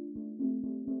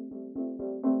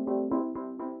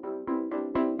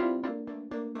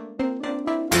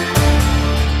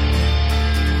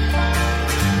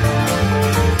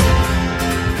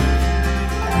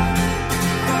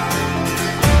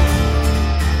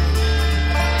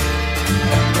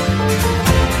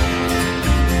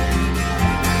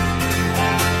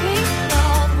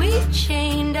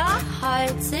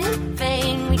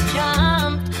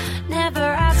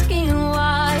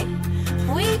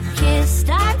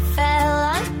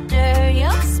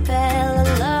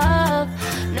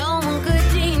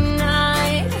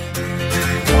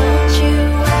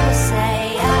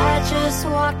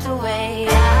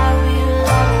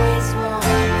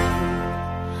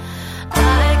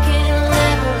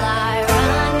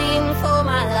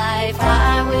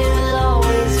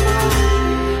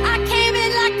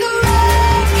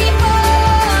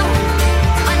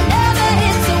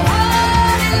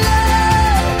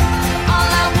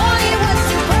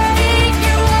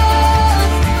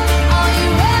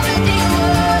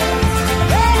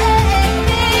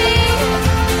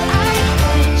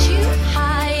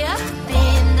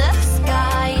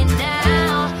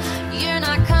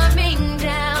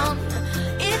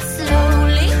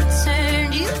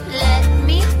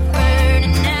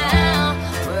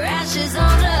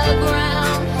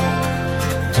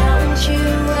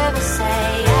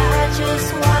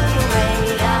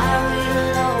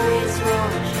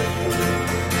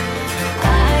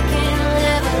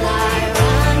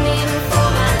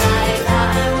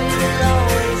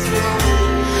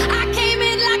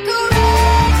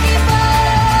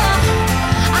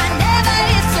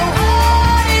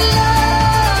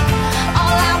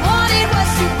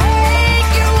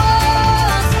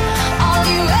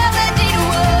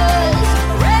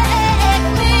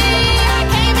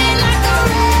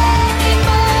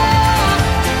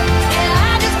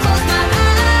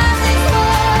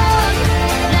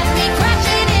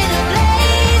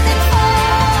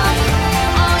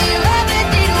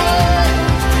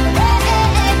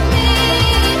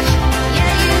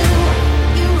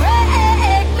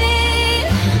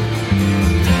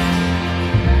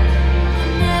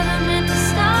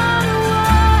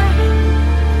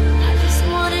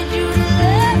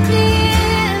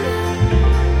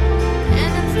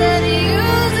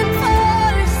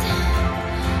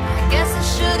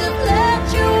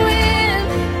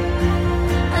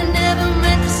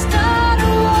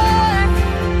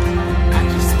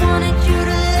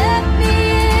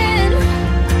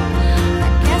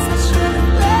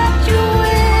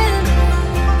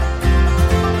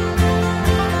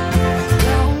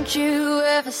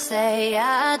 ever say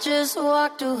I just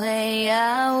walked away.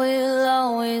 I will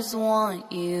always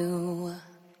want you.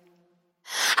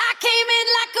 I came in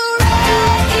like a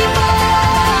wrecking ball.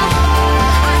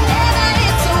 I never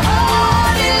hit so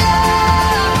hard in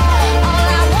love. All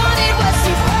I wanted was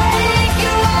to break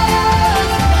you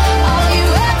off. All you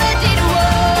ever did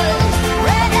was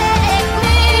wreck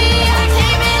me. I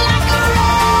came in like a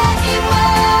wrecking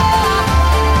ball.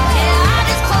 Yeah, I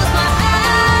just closed my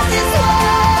eyes and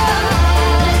swore.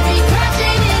 Left me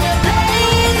crashing in a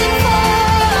blazing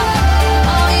fall.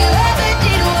 All you ever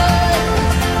did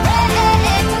was wreck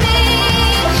me.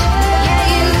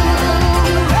 Yeah, you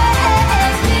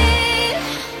wrecked me.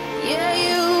 Yeah,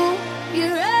 you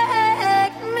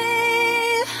wrecked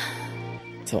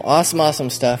me. So awesome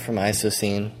stuff from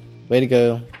Isocene. Way to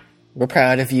go. We're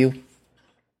proud of you.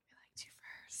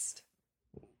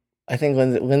 I think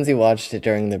Lindsay watched it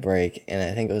during the break, and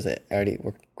I think it was already,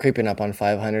 we're creeping up on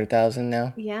 500,000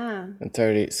 now. Yeah. It's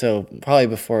already, so probably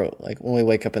before, like when we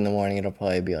wake up in the morning, it'll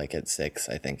probably be like at 6,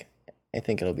 I think. I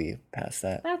think it'll be past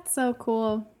that. That's so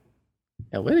cool.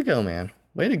 Yeah, way to go, man.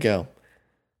 Way to go.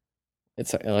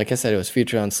 It's like I said, it was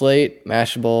featured on Slate,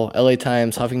 Mashable, LA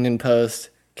Times, Huffington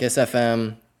Post, Kiss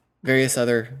FM, various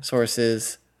other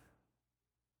sources.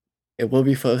 It will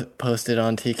be posted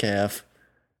on TKF.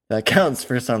 That counts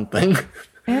for something.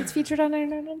 And it's featured on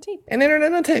Internet on Tape. And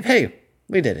Internet on Tape. Hey,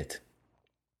 we did it.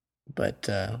 But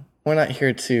we're not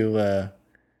here to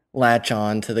latch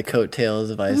on to the coattails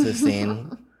of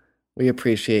Isocene. We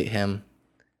appreciate him.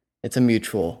 It's a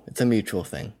mutual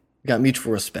thing. We got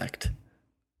mutual respect.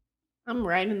 I'm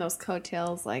riding those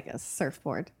coattails like a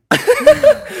surfboard.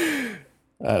 I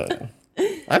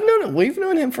don't know. We've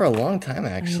known him for a long time,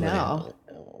 actually. I know.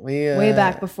 We Way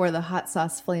back before the hot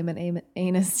sauce flaming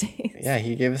anus days. Yeah,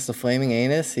 he gave us the flaming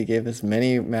anus. He gave us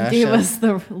many mashups. Gave us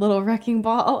the little wrecking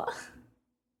ball.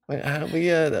 Wait, I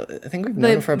think we've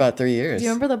known him for about 3 years. Do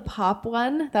you remember the pop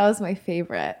one? That was my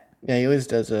favorite. Yeah, he always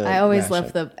does a I always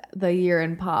mashup. love the year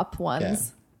in pop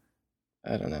ones.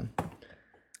 I don't know.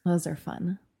 Those are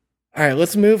fun. All right,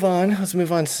 let's move on. Let's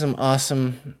move on to some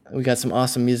awesome. We got some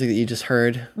awesome music that you just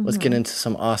heard. Mm-hmm. Let's get into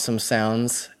some awesome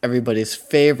sounds. Everybody's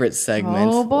favorite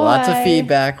segment. Oh, boy. Lots of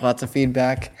feedback.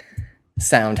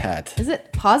 Sound hat. Is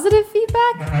it positive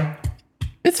feedback?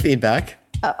 It's feedback.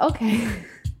 Okay.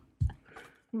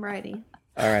 I'm ready.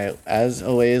 All right. As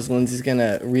always, Lindsay's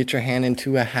gonna reach her hand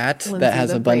into a hat Lindsay, that has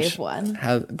the a bunch brave one.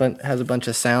 has a bunch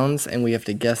of sounds, and we have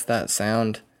to guess that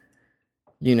sound.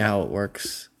 You know how it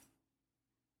works.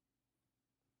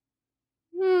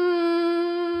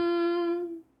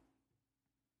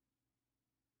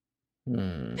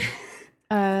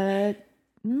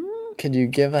 Could you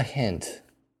give a hint?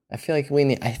 I feel like we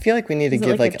need to Is it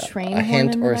give like like a train a horn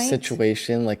hint in the or a night?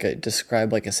 situation,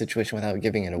 describe like a situation without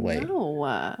giving it away.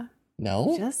 No.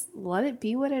 No? Just let it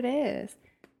be what it is.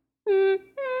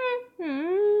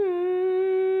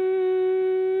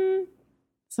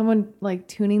 Someone like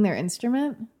tuning their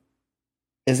instrument?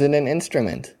 Is it an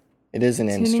instrument? It is an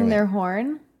Tuning instrument. their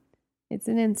horn? It's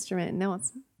an instrument. No,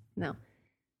 it's no.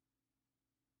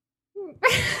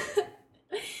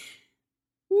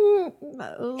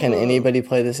 Can anybody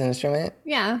play this instrument?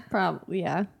 Yeah, probably.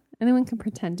 Yeah, anyone can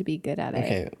pretend to be good at it.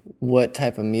 Okay. What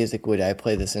type of music would I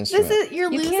play this This instrument? is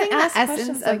you're You losing can't the ask essence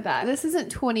questions of like that. This isn't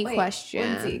 20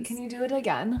 questions. Lindsay, can you do it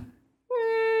again?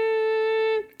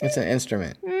 It's an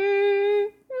instrument.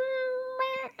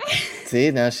 See,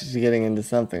 now she's getting into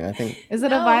something. I think Is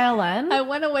it a No. violin? I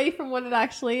went away from what it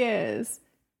actually is.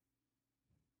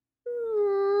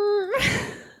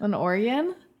 An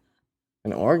organ?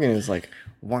 an organ is like,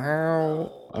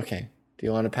 wow. Okay. Do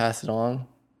you want to pass it along?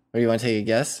 Or do you want to take a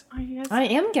guess? I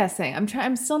am guessing.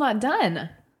 I'm still not done.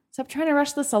 Stop trying to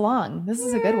rush this along. This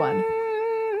is a good one.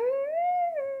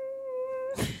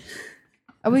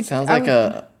 It sounds like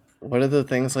what are the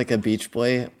things like a Beach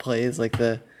Boy plays? Like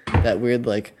that weird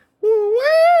like,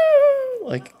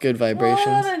 like good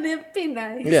vibrations. Wouldn't it be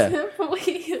nice Yeah. if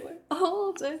we were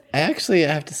older? I have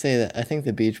to say that I think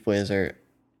the Beach Boys are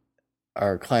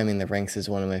climbing the ranks as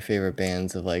one of my favorite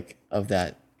bands of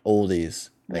that oldies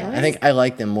thing. I think I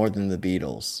like them more than the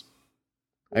Beatles.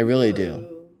 I really do.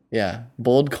 Yeah,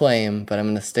 bold claim, but I'm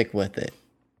gonna stick with it.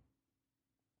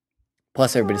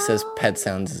 Plus, everybody says Pet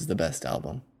Sounds is the best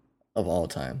album of all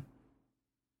time.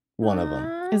 One of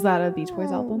them. Is that a Beach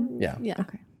Boys album? Yeah, Yeah.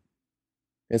 Okay.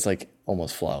 it's like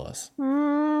almost flawless.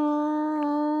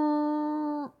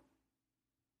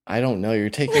 I don't know. You're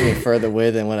taking me further away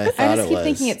than what I I thought just it keep was.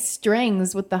 thinking it's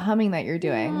strings with the humming that you're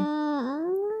doing.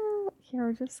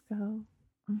 Here, just go.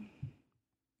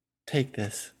 Take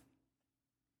this.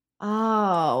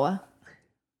 Oh.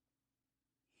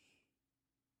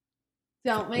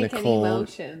 Don't make Nicole any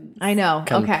motions. I know.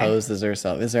 Okay. composes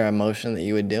herself. Is there a motion that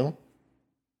you would do?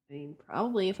 I mean,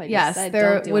 probably if I just Yes, said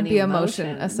there don't do would any be a motion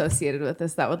motion. associated with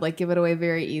this that would like give it away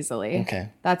very easily. Okay.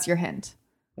 That's your hint.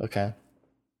 Okay.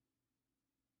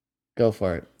 Go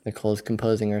for it. Nicole's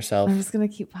composing herself. I'm just gonna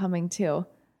keep humming too.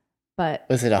 But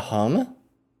Was it a hum?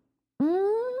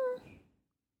 Was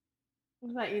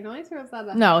that your noise or was that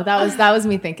a... no, that was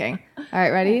me thinking. All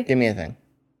right, ready? Give me a thing.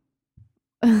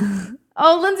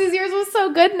 Oh, Lindsay's yours was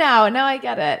so good now. Now I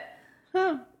get it.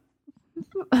 Huh.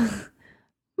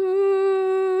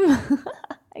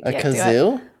 A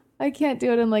kazoo? I can't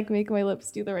do it and like make my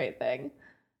lips do the right thing.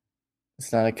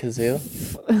 It's not a kazoo.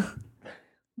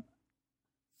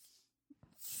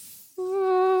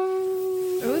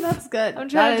 Ooh, that's good. I'm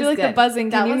trying to do like the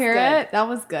buzzing. Can you hear it? That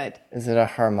was good. Is it a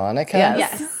harmonica?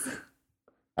 Yes.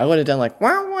 I would have done like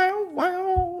wow wow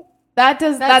wow. That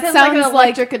That sounds like an like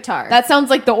electric guitar. that sounds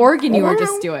like the organ you were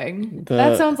just doing.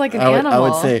 That sounds like an animal. I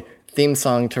would say theme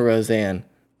song to Roseanne.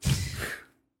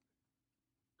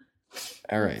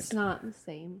 All right. It's not the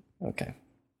same. Okay.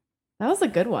 That was a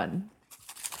good one.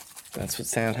 That's what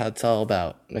Sound Hat's all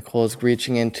about. Nicole's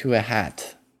reaching into a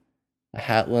hat. A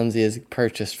hat Lindsay has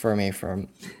purchased for me from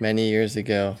many years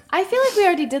ago. I feel like we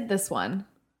already did this one.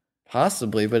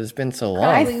 Possibly, but it's been so long.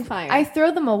 Crawling fire. I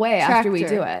throw them away after we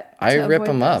Tractor. do it. I to rip avoid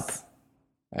them up. this.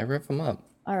 I rip them up.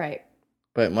 All right.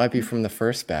 But it might be from the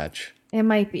first batch. It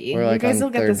might be. We're You like guys on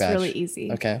will get third this batch. really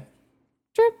easy. Okay.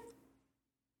 Drip.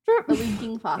 the Drip.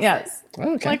 leaking faucet. Yes.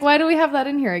 Okay. Like, why do we have that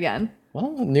in here again?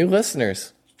 Well, new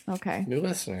listeners. Okay. New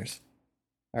listeners.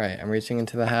 All right. I'm reaching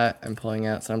into the hat. I'm pulling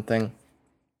out something.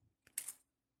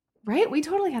 Right? We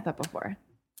totally had that before.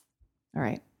 All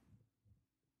right.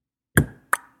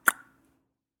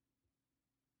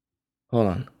 Hold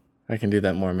on. I can do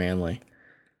that more manly.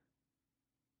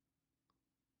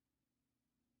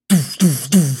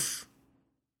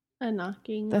 A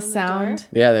knocking. The on sound The door.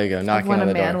 Yeah, there you go. of Knocking when on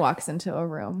a the man door. walks into a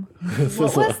room.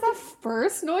 What was the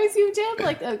first noise you did?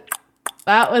 Like a.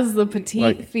 That was the petite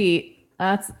Like- feet.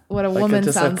 That's what a Like woman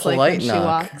just a sounds like when polite she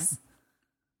knock. walks.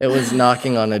 It was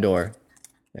knocking on a door.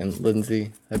 And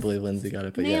Lindsay, I believe Lindsay got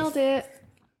it, but Nailed yes. it.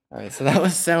 All right, so that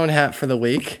was Sound Hat for the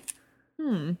week.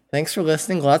 Thanks for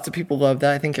listening. Lots of people love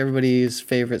that. I think everybody's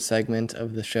favorite segment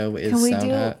of the show is Can we Sound do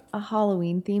Hat. a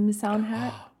Halloween themed sound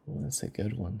hat? Oh, that's a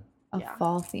good one. A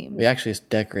fall theme. We actually just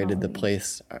decorated the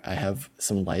place. I have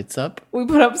some lights up. We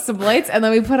put up some lights and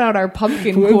then we put out our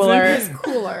pumpkin cooler.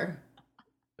 Cooler.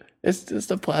 It's just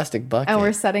a plastic bucket. And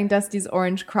we're setting Dusty's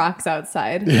orange Crocs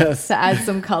outside Yes. to add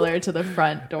some color to the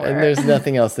front door. And there's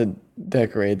nothing else that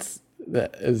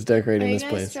is decorating Are you this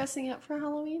guys place. dressing up for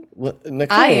Halloween?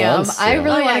 Nicole I am. wants to. I really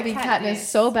Oh, yeah, want to be Katniss. Katniss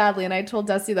so badly, and I told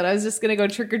Dusty that I was just gonna go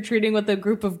trick or treating with a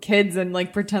group of kids and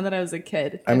like pretend that I was a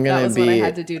kid. I'm If gonna that was what I be-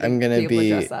 had to do to I'm gonna be able to be-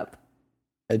 dress up.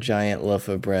 a giant loaf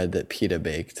of bread that PETA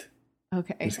baked.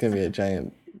 Okay. It's gonna be a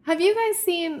giant Have you guys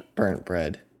seen burnt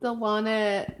bread.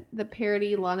 the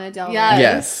parody Lana Del Rey?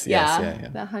 Yes. Yeah.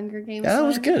 The Hunger Games. Yeah, that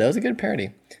was one? good. That was a good parody.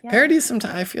 Parodies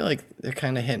sometimes I feel like they're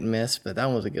kind of hit and miss, but that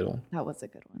one was a good one. That was a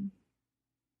good one.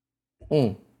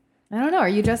 Mm. I don't know. Are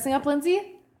you dressing up, Lindsay?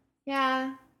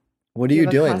 Yeah. What are Do you you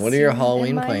have a doing? What are your costume in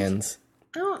Halloween mind? plans?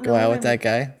 I don't know. Go out what with that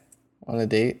guy on a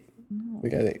date? We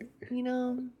got to You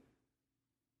know,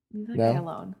 Leave that No? guy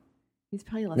alone. He's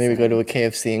probably listening. maybe go to a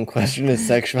KFC and question his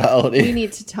sexuality. we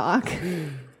need to talk.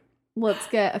 Let's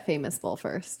get a famous bowl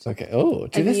first. Okay. Oh,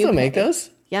 do And they you still make pick. those?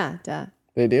 Yeah, duh.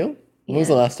 They do? When was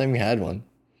the Yeah. last time you had one?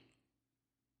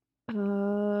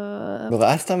 The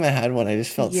last time I had one, I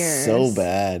just felt so Years.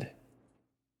 bad.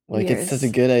 Like, it's such a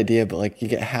Years. good idea, but like, you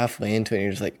get halfway into it and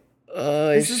you're just like, oh,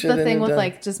 I This is the shouldn't thing have with done-"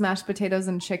 like just mashed potatoes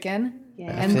and chicken.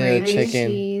 Yeah. And Potato gravy. chicken.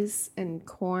 cheese and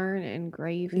corn and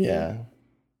gravy. Yeah. And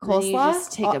then you Coleslaw?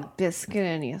 just take Oh. a biscuit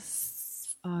and you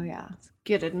Oh yeah.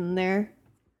 get it in there.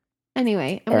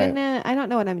 Anyway, All right. I don't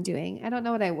know what I'm doing. I don't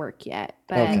know what I work yet,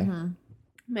 but Okay. Mm-hmm.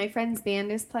 my friend's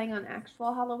band is playing on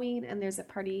actual Halloween, and there's a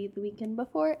party the weekend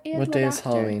before. And What day is after.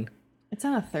 Halloween? It's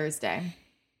on a Thursday.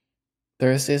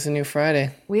 Thursday's a new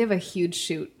Friday. We have a huge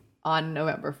shoot on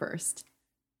November 1st.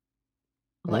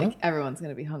 Like everyone's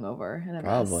gonna be hungover and a mess.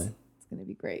 Probably. It's gonna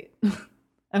be great.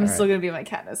 I'm All still right. gonna be in my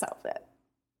Katniss outfit.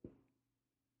 You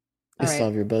All still right.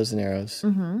 have your bows and arrows.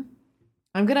 Mm-hmm.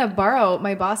 I'm gonna borrow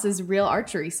my boss's real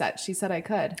archery set. She said I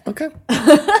could. Okay.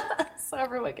 So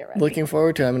everyone get ready. Looking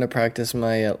forward to it. I'm going to practice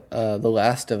my The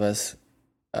Last of Us.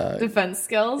 Defense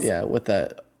skills. Yeah, with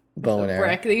that bow and arrow.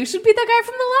 Brick. You should be the guy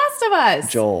from The Last of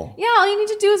Us. Joel. Yeah, all you need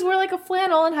to do is wear like a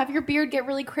flannel and have your beard get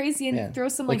really crazy and Yeah. throw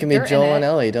some We like can be dirt Joel in and it.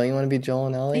 Ellie. Don't you want to be Joel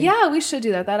and Ellie? Yeah, we should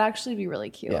do that. That'd actually be really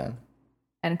cute. Yeah.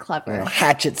 and clever.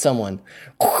 Hatchet someone.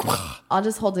 I'll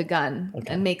just hold a gun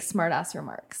and make smart-ass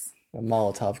remarks. A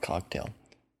Molotov cocktail.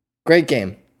 Great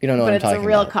game. You don't know what I'm But talking it's a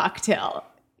real about. cocktail.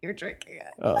 You're drinking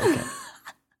it. Oh, okay.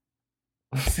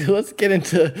 So let's get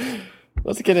into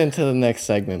the next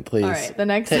segment, please. All right, the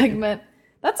next segment.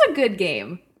 That's a good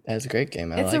game. That's a great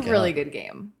game. It's a really good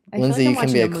game. I feel Lindsay, like I'm you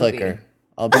can be a watching movie. clicker.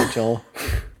 I'll be Joel.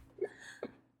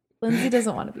 Lindsay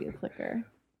doesn't want to be a clicker.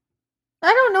 I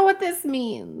don't know what this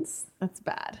means. That's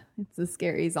bad. It's a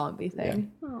scary zombie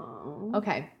thing. Oh.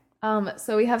 Okay.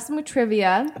 So we have some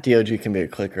trivia. DOG can be a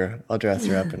clicker. I'll dress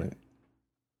her up in it.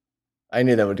 I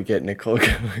knew that would get Nicole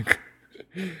going.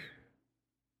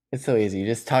 It's so easy. You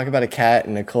just talk about a cat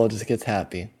and Nicole just gets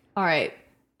happy. All right.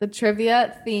 The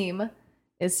trivia theme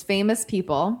is famous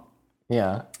people.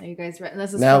 Yeah. Are you guys ready?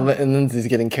 This is Now, from- and Lindsay's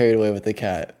getting carried away with the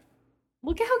cat.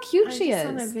 Look at how cute I she just saw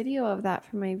a is. video of that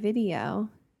for my video.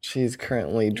 She's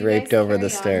currently draped guys over the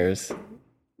carry on. stairs.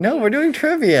 No, we're doing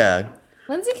trivia.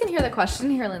 Lindsay can hear the question.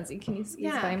 Here, Lindsay, can you squeeze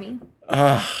Yeah. by me?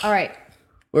 Ugh, All right.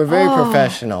 we're very Oh.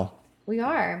 professional. We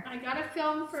are. I got a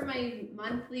film for my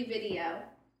monthly video.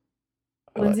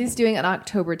 Lindsay's doing an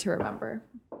October to remember.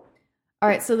 All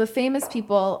right, so the famous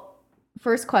people.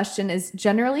 First question is,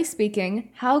 generally speaking,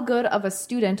 how good of a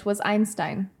student was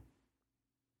Einstein?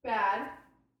 Bad.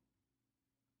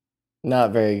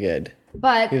 Not very good.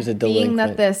 But He was a being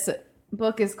that delinquent. this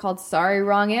book is called Sorry,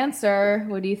 Wrong Answer,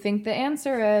 what do you think the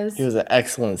answer is? He was an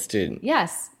excellent student.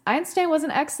 Yes, Einstein was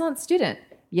an excellent student.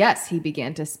 Yes, he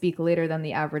began to speak later than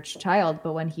the average child,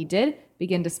 but when he did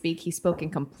begin to speak, he spoke in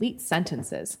complete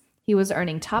sentences. He was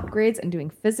earning top grades and doing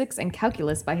physics and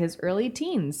calculus by his early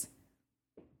teens.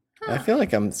 I feel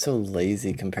like I'm so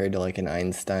lazy compared to like an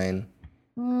Einstein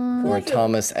Mm. or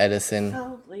Thomas Edison.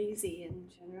 So lazy in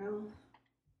general.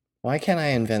 Why can't I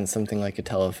invent something like a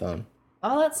telephone?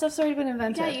 All that stuff's already been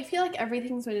invented. Yeah, you feel like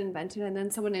everything's been invented, and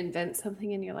then someone invents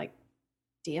something, and you're like,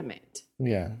 damn it.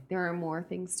 Yeah. There are more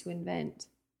things to invent.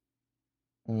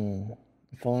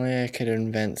 If only I could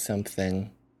invent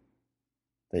something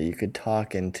that you could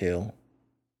talk into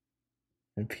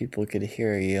and people could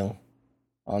hear you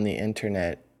on the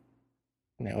internet.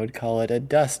 And I would call it a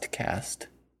dust cast.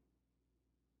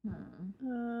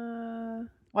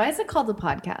 Why is it called a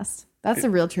podcast? That's a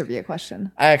real trivia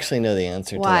question. I actually know the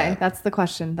answer to Why? that. That's the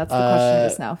question. That's the question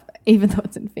just now, even though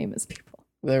it's in famous people.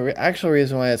 The actual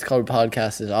reason why it's called a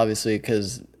podcast is obviously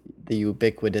because the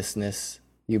ubiquity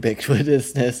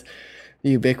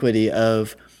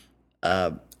of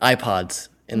iPods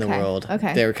in the Okay, world.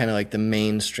 okay. They were kind of like the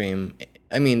mainstream.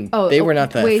 I mean, Oh, they were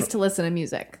not the ways to listen to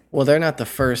music. well, they're not the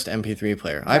first MP3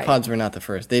 player. Right. iPods were not the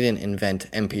first. They didn't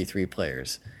invent MP3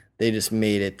 players. They just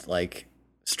made it like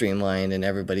streamlined and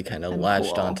everybody kind of And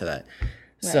latched cool. onto that.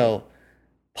 So,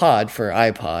 pod for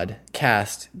iPod,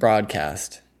 cast,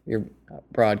 broadcast. You're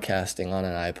broadcasting on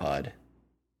an iPod.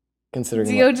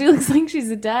 Considering what- DOG looks like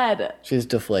she's dead. she's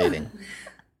deflating.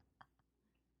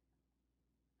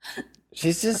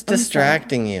 She's just I'm sorry.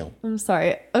 distracting you. I'm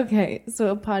sorry. Okay, so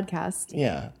a podcast.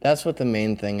 Yeah, that's what the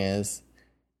main thing is.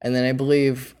 And then I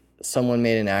believe someone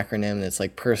made an acronym that's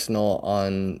like personal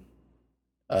on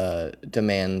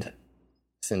demand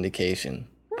syndication.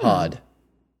 Pod.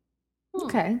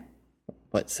 Okay.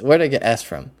 Where did I get S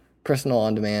from? Personal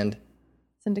on demand.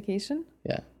 Syndication?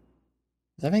 Yeah.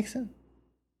 Does that make sense?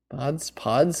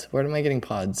 Pods? Where am I getting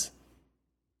pods?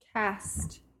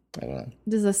 Cast. I don't know.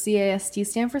 Does a CAST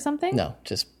stand for something? No,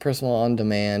 just personal on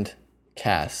demand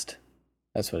cast.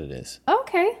 That's what it is.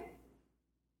 Okay.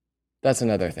 That's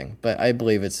another thing, but I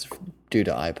believe it's due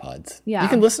to iPods. Yeah. You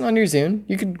can listen on your Zune.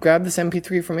 You could grab this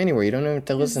MP3 from anywhere. You don't have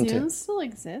to listen Zoom to. still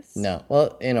exists? No,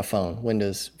 well, in a phone,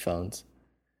 Windows phones.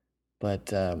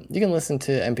 But you can listen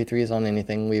to MP3s on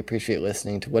anything. We appreciate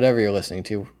listening to whatever you're listening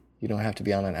to. You don't have to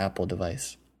be on an Apple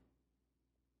device.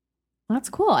 That's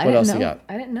cool. I What didn't else know. you got?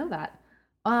 I didn't know that.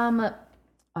 All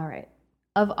right.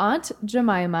 Of Aunt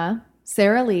Jemima,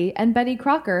 Sarah Lee, and Betty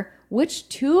Crocker, which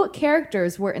two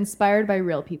characters were inspired by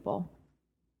real people?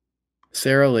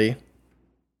 Sarah Lee.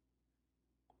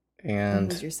 And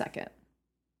And who's your second?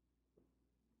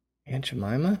 Aunt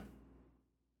Jemima?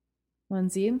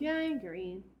 Lindsay? Yeah, I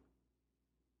agree.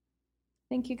 I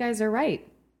think you guys are right.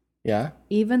 Yeah?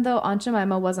 Even though Aunt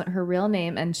Jemima wasn't her real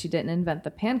name and she didn't invent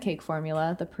the pancake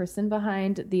formula, the person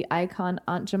behind the icon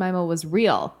Aunt Jemima was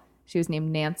real. She was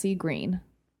named Nancy Green.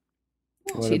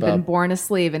 What She'd been about born a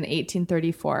slave in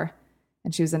 1834,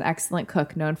 and she was an excellent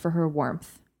cook known for her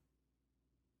warmth.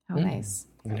 How nice.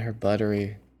 and her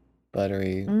buttery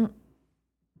Mm.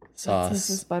 sauce?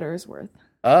 That's Mrs. Buttersworth.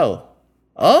 Oh.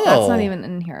 That's not even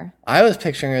in here. I was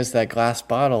picturing her as that glass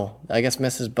bottle. I guess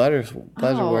Mrs.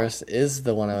 Butterworth is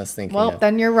the one I was thinking Well, of.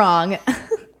 then you're wrong.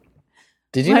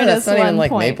 Did you know that's not even 1 like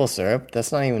point. maple syrup?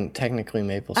 That's not even technically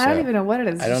maple syrup. I don't even know what it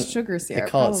is. I don't. It's sugar syrup. They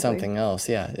call probably. it something else.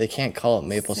 Yeah, they can't call it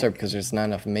maple syrup because there's not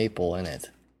enough maple in it.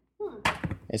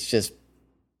 It's just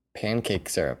pancake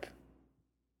syrup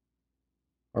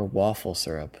or waffle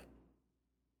syrup.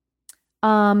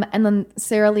 And then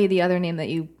Sara Lee, the other name that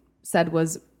you said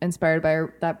was inspired by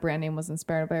that brand name was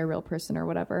inspired by a real person or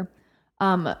whatever,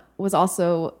 was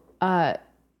also,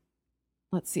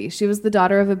 let's see, she was the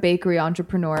daughter of a bakery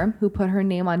entrepreneur who put her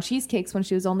name on cheesecakes when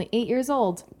she was only 8 years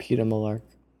old. Peter Millark.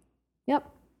 Yep.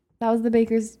 That was the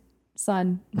baker's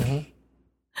son. Mm-hmm.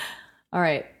 All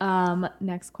right.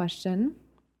 Next question.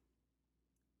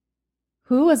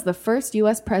 Who was the first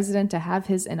U.S. president to have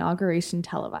his inauguration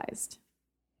televised?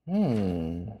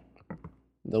 The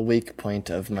weak point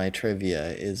of my trivia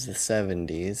is the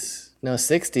 70s. No,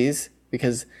 60s,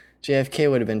 because JFK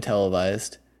would have been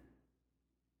televised.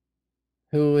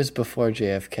 Who was before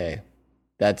JFK?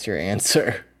 That's your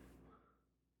answer.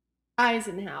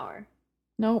 Eisenhower.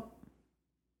 Nope.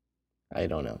 I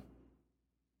don't know.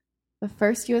 The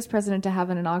first U.S. president to have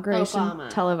an inauguration Obama.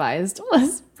 televised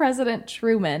was President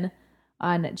Truman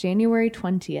on January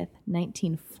 20th,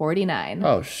 1949.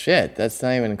 Oh, shit. That's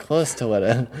not even close to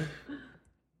what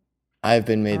I've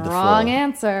been made the fool. Wrong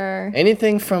answer.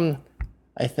 Anything from,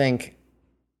 I think,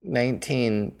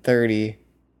 1930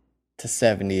 to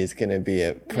 70 is going to be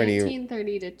a pretty...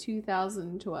 1930 to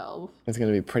 2012. It's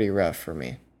going to be pretty rough for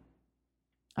me.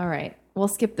 All right. We'll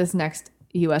skip this next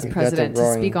U.S. We've got president the to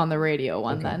roaring- speak on the radio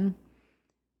one Okay. then.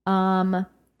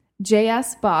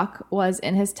 J.S. Bach was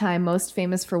in his time most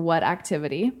famous for what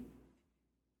activity?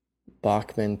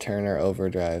 Bachman Turner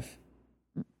Overdrive.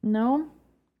 No?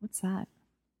 What's that?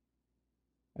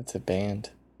 That's a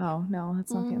band. Oh, no,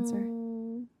 that's not the answer.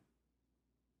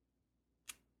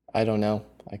 I don't know.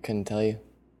 I couldn't tell you.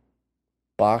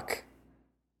 Bach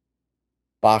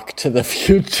to the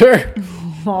future.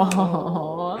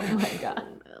 Oh my God.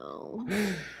 No.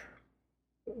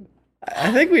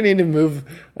 I think we need to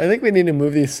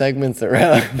move these segments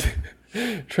around.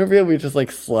 Trivia, we just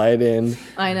like slide in.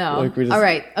 I know. Like we just All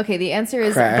right. Okay. The answer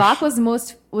is crash. Bach was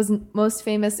most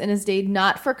famous in his day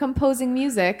not for composing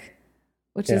music,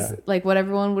 which is Yeah. like what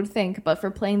everyone would think, but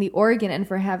for playing the organ and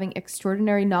for having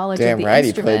extraordinary knowledge of Damn the right, he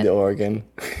instrument. played the organ.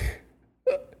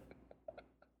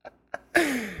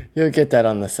 You'll get that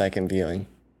on the second viewing.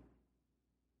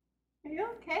 Are you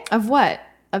okay? Of what?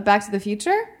 Of Back to the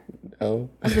Future? Oh,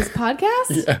 Of this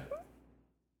podcast? yeah.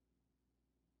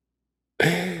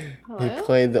 Hello? He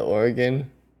played the organ.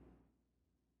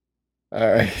 All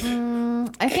right.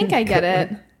 I think I get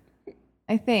it.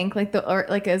 I think like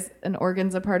as an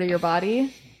organ's a part of your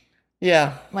body,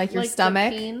 Yeah, like your Like the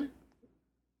stomach. peen?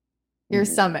 Your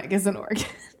stomach is an organ.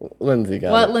 Lindsay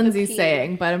got What it. Lindsay's peen.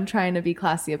 saying, but I'm trying to be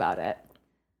classy about it.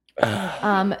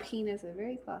 Peen is a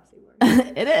very classy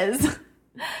word. It is.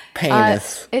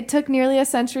 Penis. It took nearly a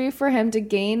century for him to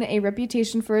gain a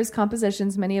reputation for his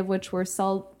compositions, many of which were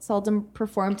seldom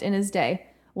performed in his day.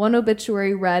 One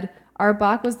obituary read, "Our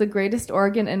Bach was the greatest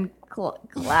organ and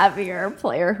clavier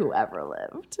player who ever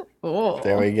lived." Oh,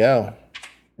 There we go.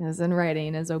 as in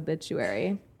writing his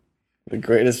obituary. The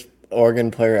greatest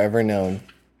organ player ever known.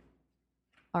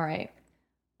 All right.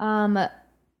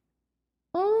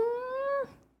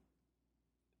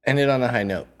 Ended on a high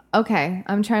note. Okay,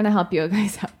 I'm trying to help you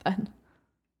guys out then.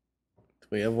 Do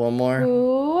we have one more?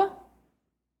 Who?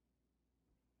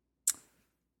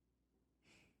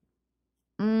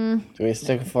 Do we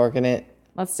stick a fork in it?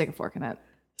 Let's stick a fork in it.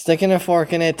 Sticking a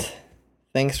fork in it.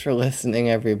 Thanks for listening,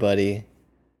 everybody.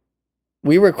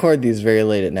 We record these very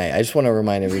late at night. I just want to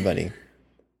remind everybody,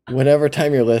 whatever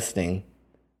time you're listening,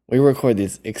 we record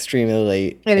these extremely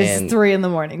late. It is and 3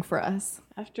 a.m. for us.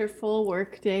 After full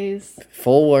work days.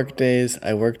 full work days.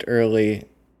 I worked early.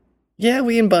 Yeah,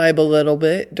 we imbibe a little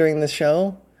bit during the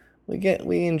show.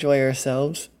 We enjoy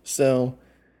ourselves. So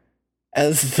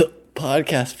as the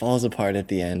podcast falls apart at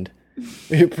the end,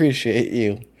 we appreciate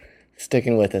you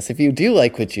sticking with us. If you do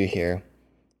like what you hear,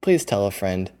 please tell a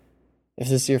friend. If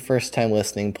this is your first time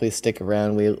listening, please stick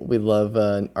around. We love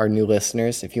our new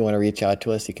listeners. If you want to reach out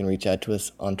to us, you can reach out to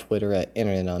us on Twitter at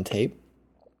Internet on Tape.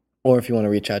 Or if you want to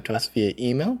reach out to us via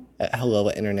email at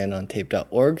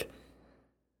hello@internetontape.org.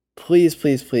 Please,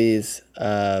 please, please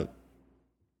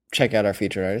check out our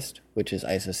featured artist, which is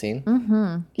Isocene.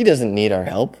 Mm-hmm. He doesn't need our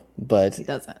help, but He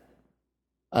doesn't.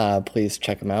 please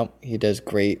check him out. He does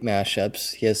great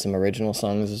mashups. He has some original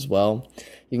songs as well.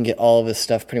 You can get all of his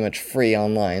stuff pretty much free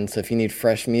online. So if you need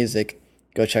fresh music,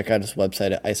 go check out his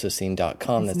website at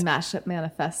isocene.com. It's mashup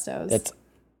manifestos. That's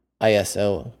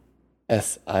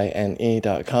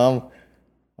isosine.com.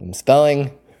 I'm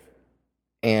spelling.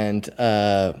 And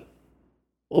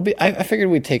I figured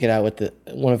we'd take it out with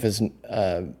one of his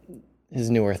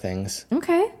newer things,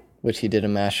 Okay. which he did a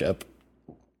mashup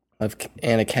of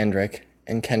Anna Kendrick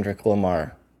and Kendrick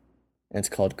Lamar, and it's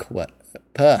called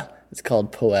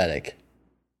Poetic.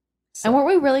 And weren't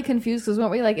we really confused? Because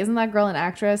weren't we like, isn't that girl an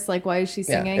actress? Like, why is she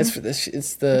singing? Yeah,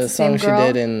 it's the song she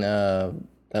did in that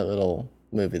little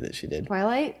movie that she did.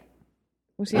 Twilight?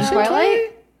 Was she in Was she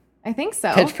Twilight? I think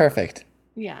so. Pitch Perfect.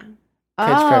 Yeah.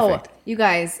 Perfect. You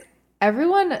guys,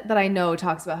 everyone that I know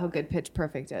talks about how good Pitch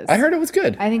Perfect is. I heard it was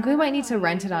good. I think we might need to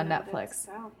rent it on Netflix.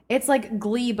 It's like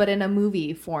Glee, but in a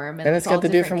movie form. And it's got the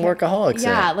dude from Workaholics.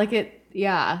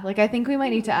 Yeah, like I think we might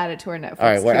need to add it to our Netflix. All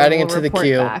right, we're adding it to the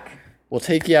queue. Back. We'll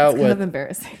take you out It's kind with of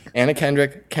embarrassing. Anna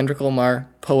Kendrick, Kendrick Lamar,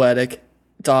 Poetic.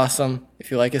 It's awesome.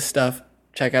 If you like his stuff,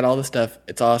 check out all the stuff.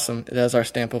 It's awesome. It has our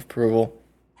stamp of approval.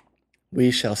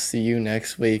 We shall see you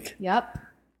next week. Yep.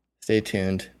 Stay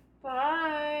tuned.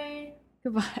 Bye.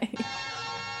 Goodbye.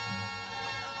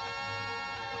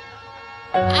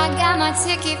 I got my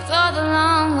ticket for the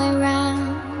long way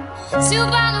round, 2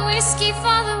 bottles of whiskey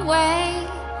for the way,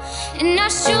 and I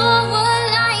sure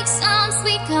would like some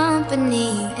sweet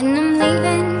company. And I'm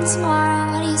leaving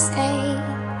tomorrow. What do you say?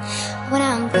 When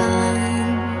I'm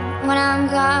gone, when I'm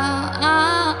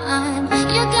gone,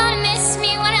 you're gonna miss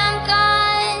me when I'm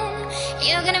gone.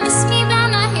 You're gonna miss me by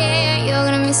my hair. You're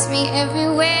gonna miss me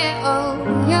everywhere. Oh,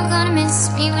 you're gonna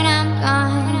miss me when I'm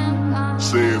gone.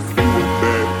 Say if you a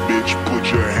bad bitch, put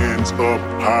your hands up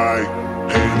high,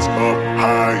 hands up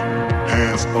high,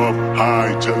 hands up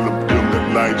high. Tell them dim the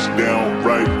lights down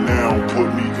right now,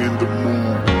 put me in the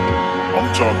mood. I'm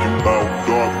talking about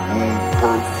dark room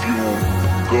perfume.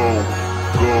 Go,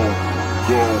 go,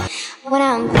 go. When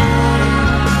I'm gone,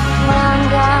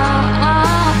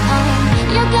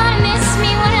 you're gonna miss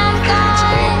me when I'm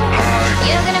gone.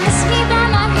 You're gonna miss me by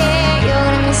my hair. You're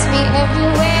gonna miss me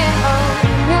everywhere. Oh,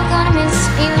 you're gonna miss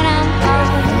me when I'm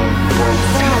gone.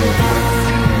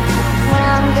 When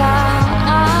I'm gone,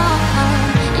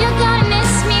 you're gonna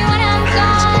miss me when I'm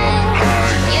gone.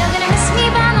 You're gonna miss me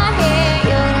by my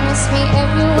hair. You're gonna miss me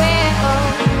everywhere. Oh,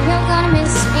 you're gonna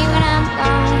miss me when I'm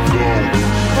gone.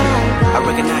 I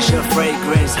recognize your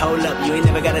fragrance. Hold up, you ain't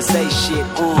never gotta say shit.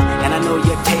 And I know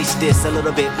you taste this a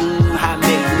little bit. High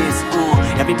maintenance.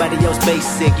 Everybody else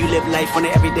basic. You live life on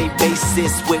an everyday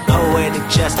basis with poetic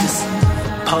justice.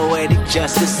 Poetic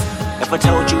justice. If I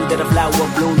told you that a flower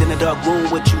bloomed in a dark room,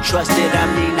 would you trust it? I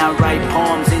mean, I write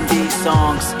poems in these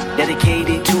songs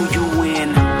dedicated to you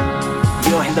when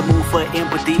you're in the mood for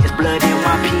empathy. It's blood in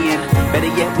my pen.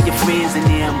 Better yet, with your friends and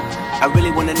them. I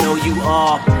really wanna know you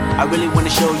all. I really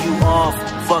wanna show you off.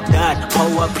 Fuck that,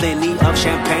 pour up plenty of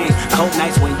champagne. Cold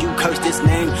nights when you curse this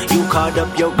name. You called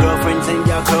up your girlfriends and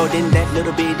y'all curled in that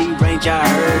little bitty range. I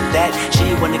heard that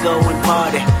she wanna go and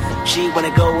party. She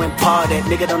wanna go and party.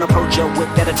 Nigga, don't approach her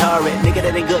with that Atari. Nigga,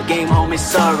 that ain't good game, homie,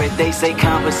 sorry. They say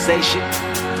conversation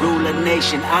rule a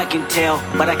nation, I can tell.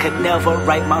 But I could never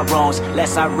right my wrongs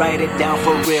unless I write it down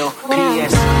for real.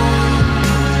 P.S.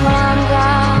 When I'm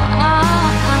gone,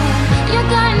 you're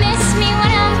gonna miss me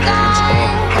when I'm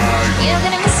gone. You're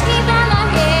gonna miss me by my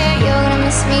hair. You're gonna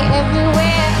miss me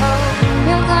everywhere. Oh,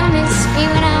 you're gonna miss me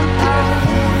when I'm gone.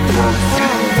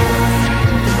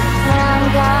 When I'm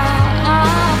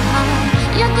gone,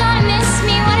 you're gonna miss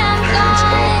me when I'm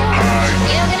gone.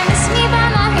 You're gonna miss me by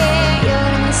my hair. You're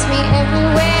gonna miss me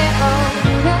everywhere. Oh,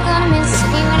 you're gonna miss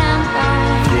me when I'm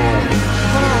gone.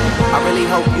 I really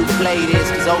hope you play this,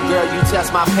 cause oh girl, you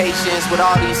test my patience with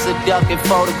all these seductive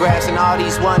photographs and all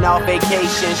these one-off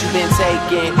vacations you've been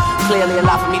taking. Clearly a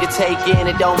lot for me to take in,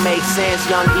 it don't make sense.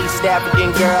 Young East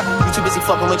African girl, you too busy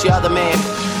fucking with your other man.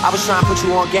 I was trying to put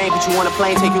you on game, put you on a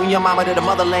plane, take you and your mama to the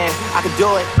motherland. I could do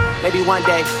it, maybe one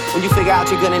day, when you figure out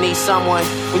you're gonna need someone.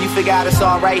 When you figure out it's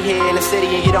all right here in the city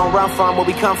and you don't run from where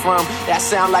we come from. That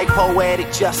sound like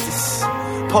poetic justice.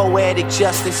 Poetic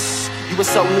justice. You were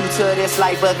so new to this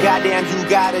life, but goddamn, you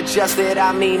got adjusted.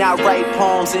 I mean, I write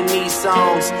poems in these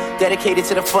songs dedicated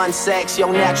to the fun sex,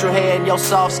 your natural hair and your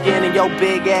soft skin and your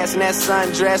big ass and that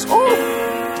sundress.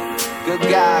 Ooh, good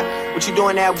God, what you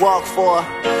doing that walk for?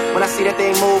 When I see that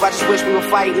they move, I just wish we would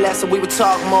fight less and we would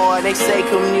talk more. They say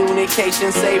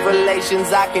communication save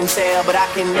relations, I can tell, but I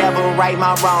can never right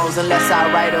my wrongs unless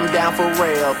I write them down for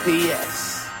real.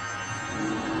 P.S.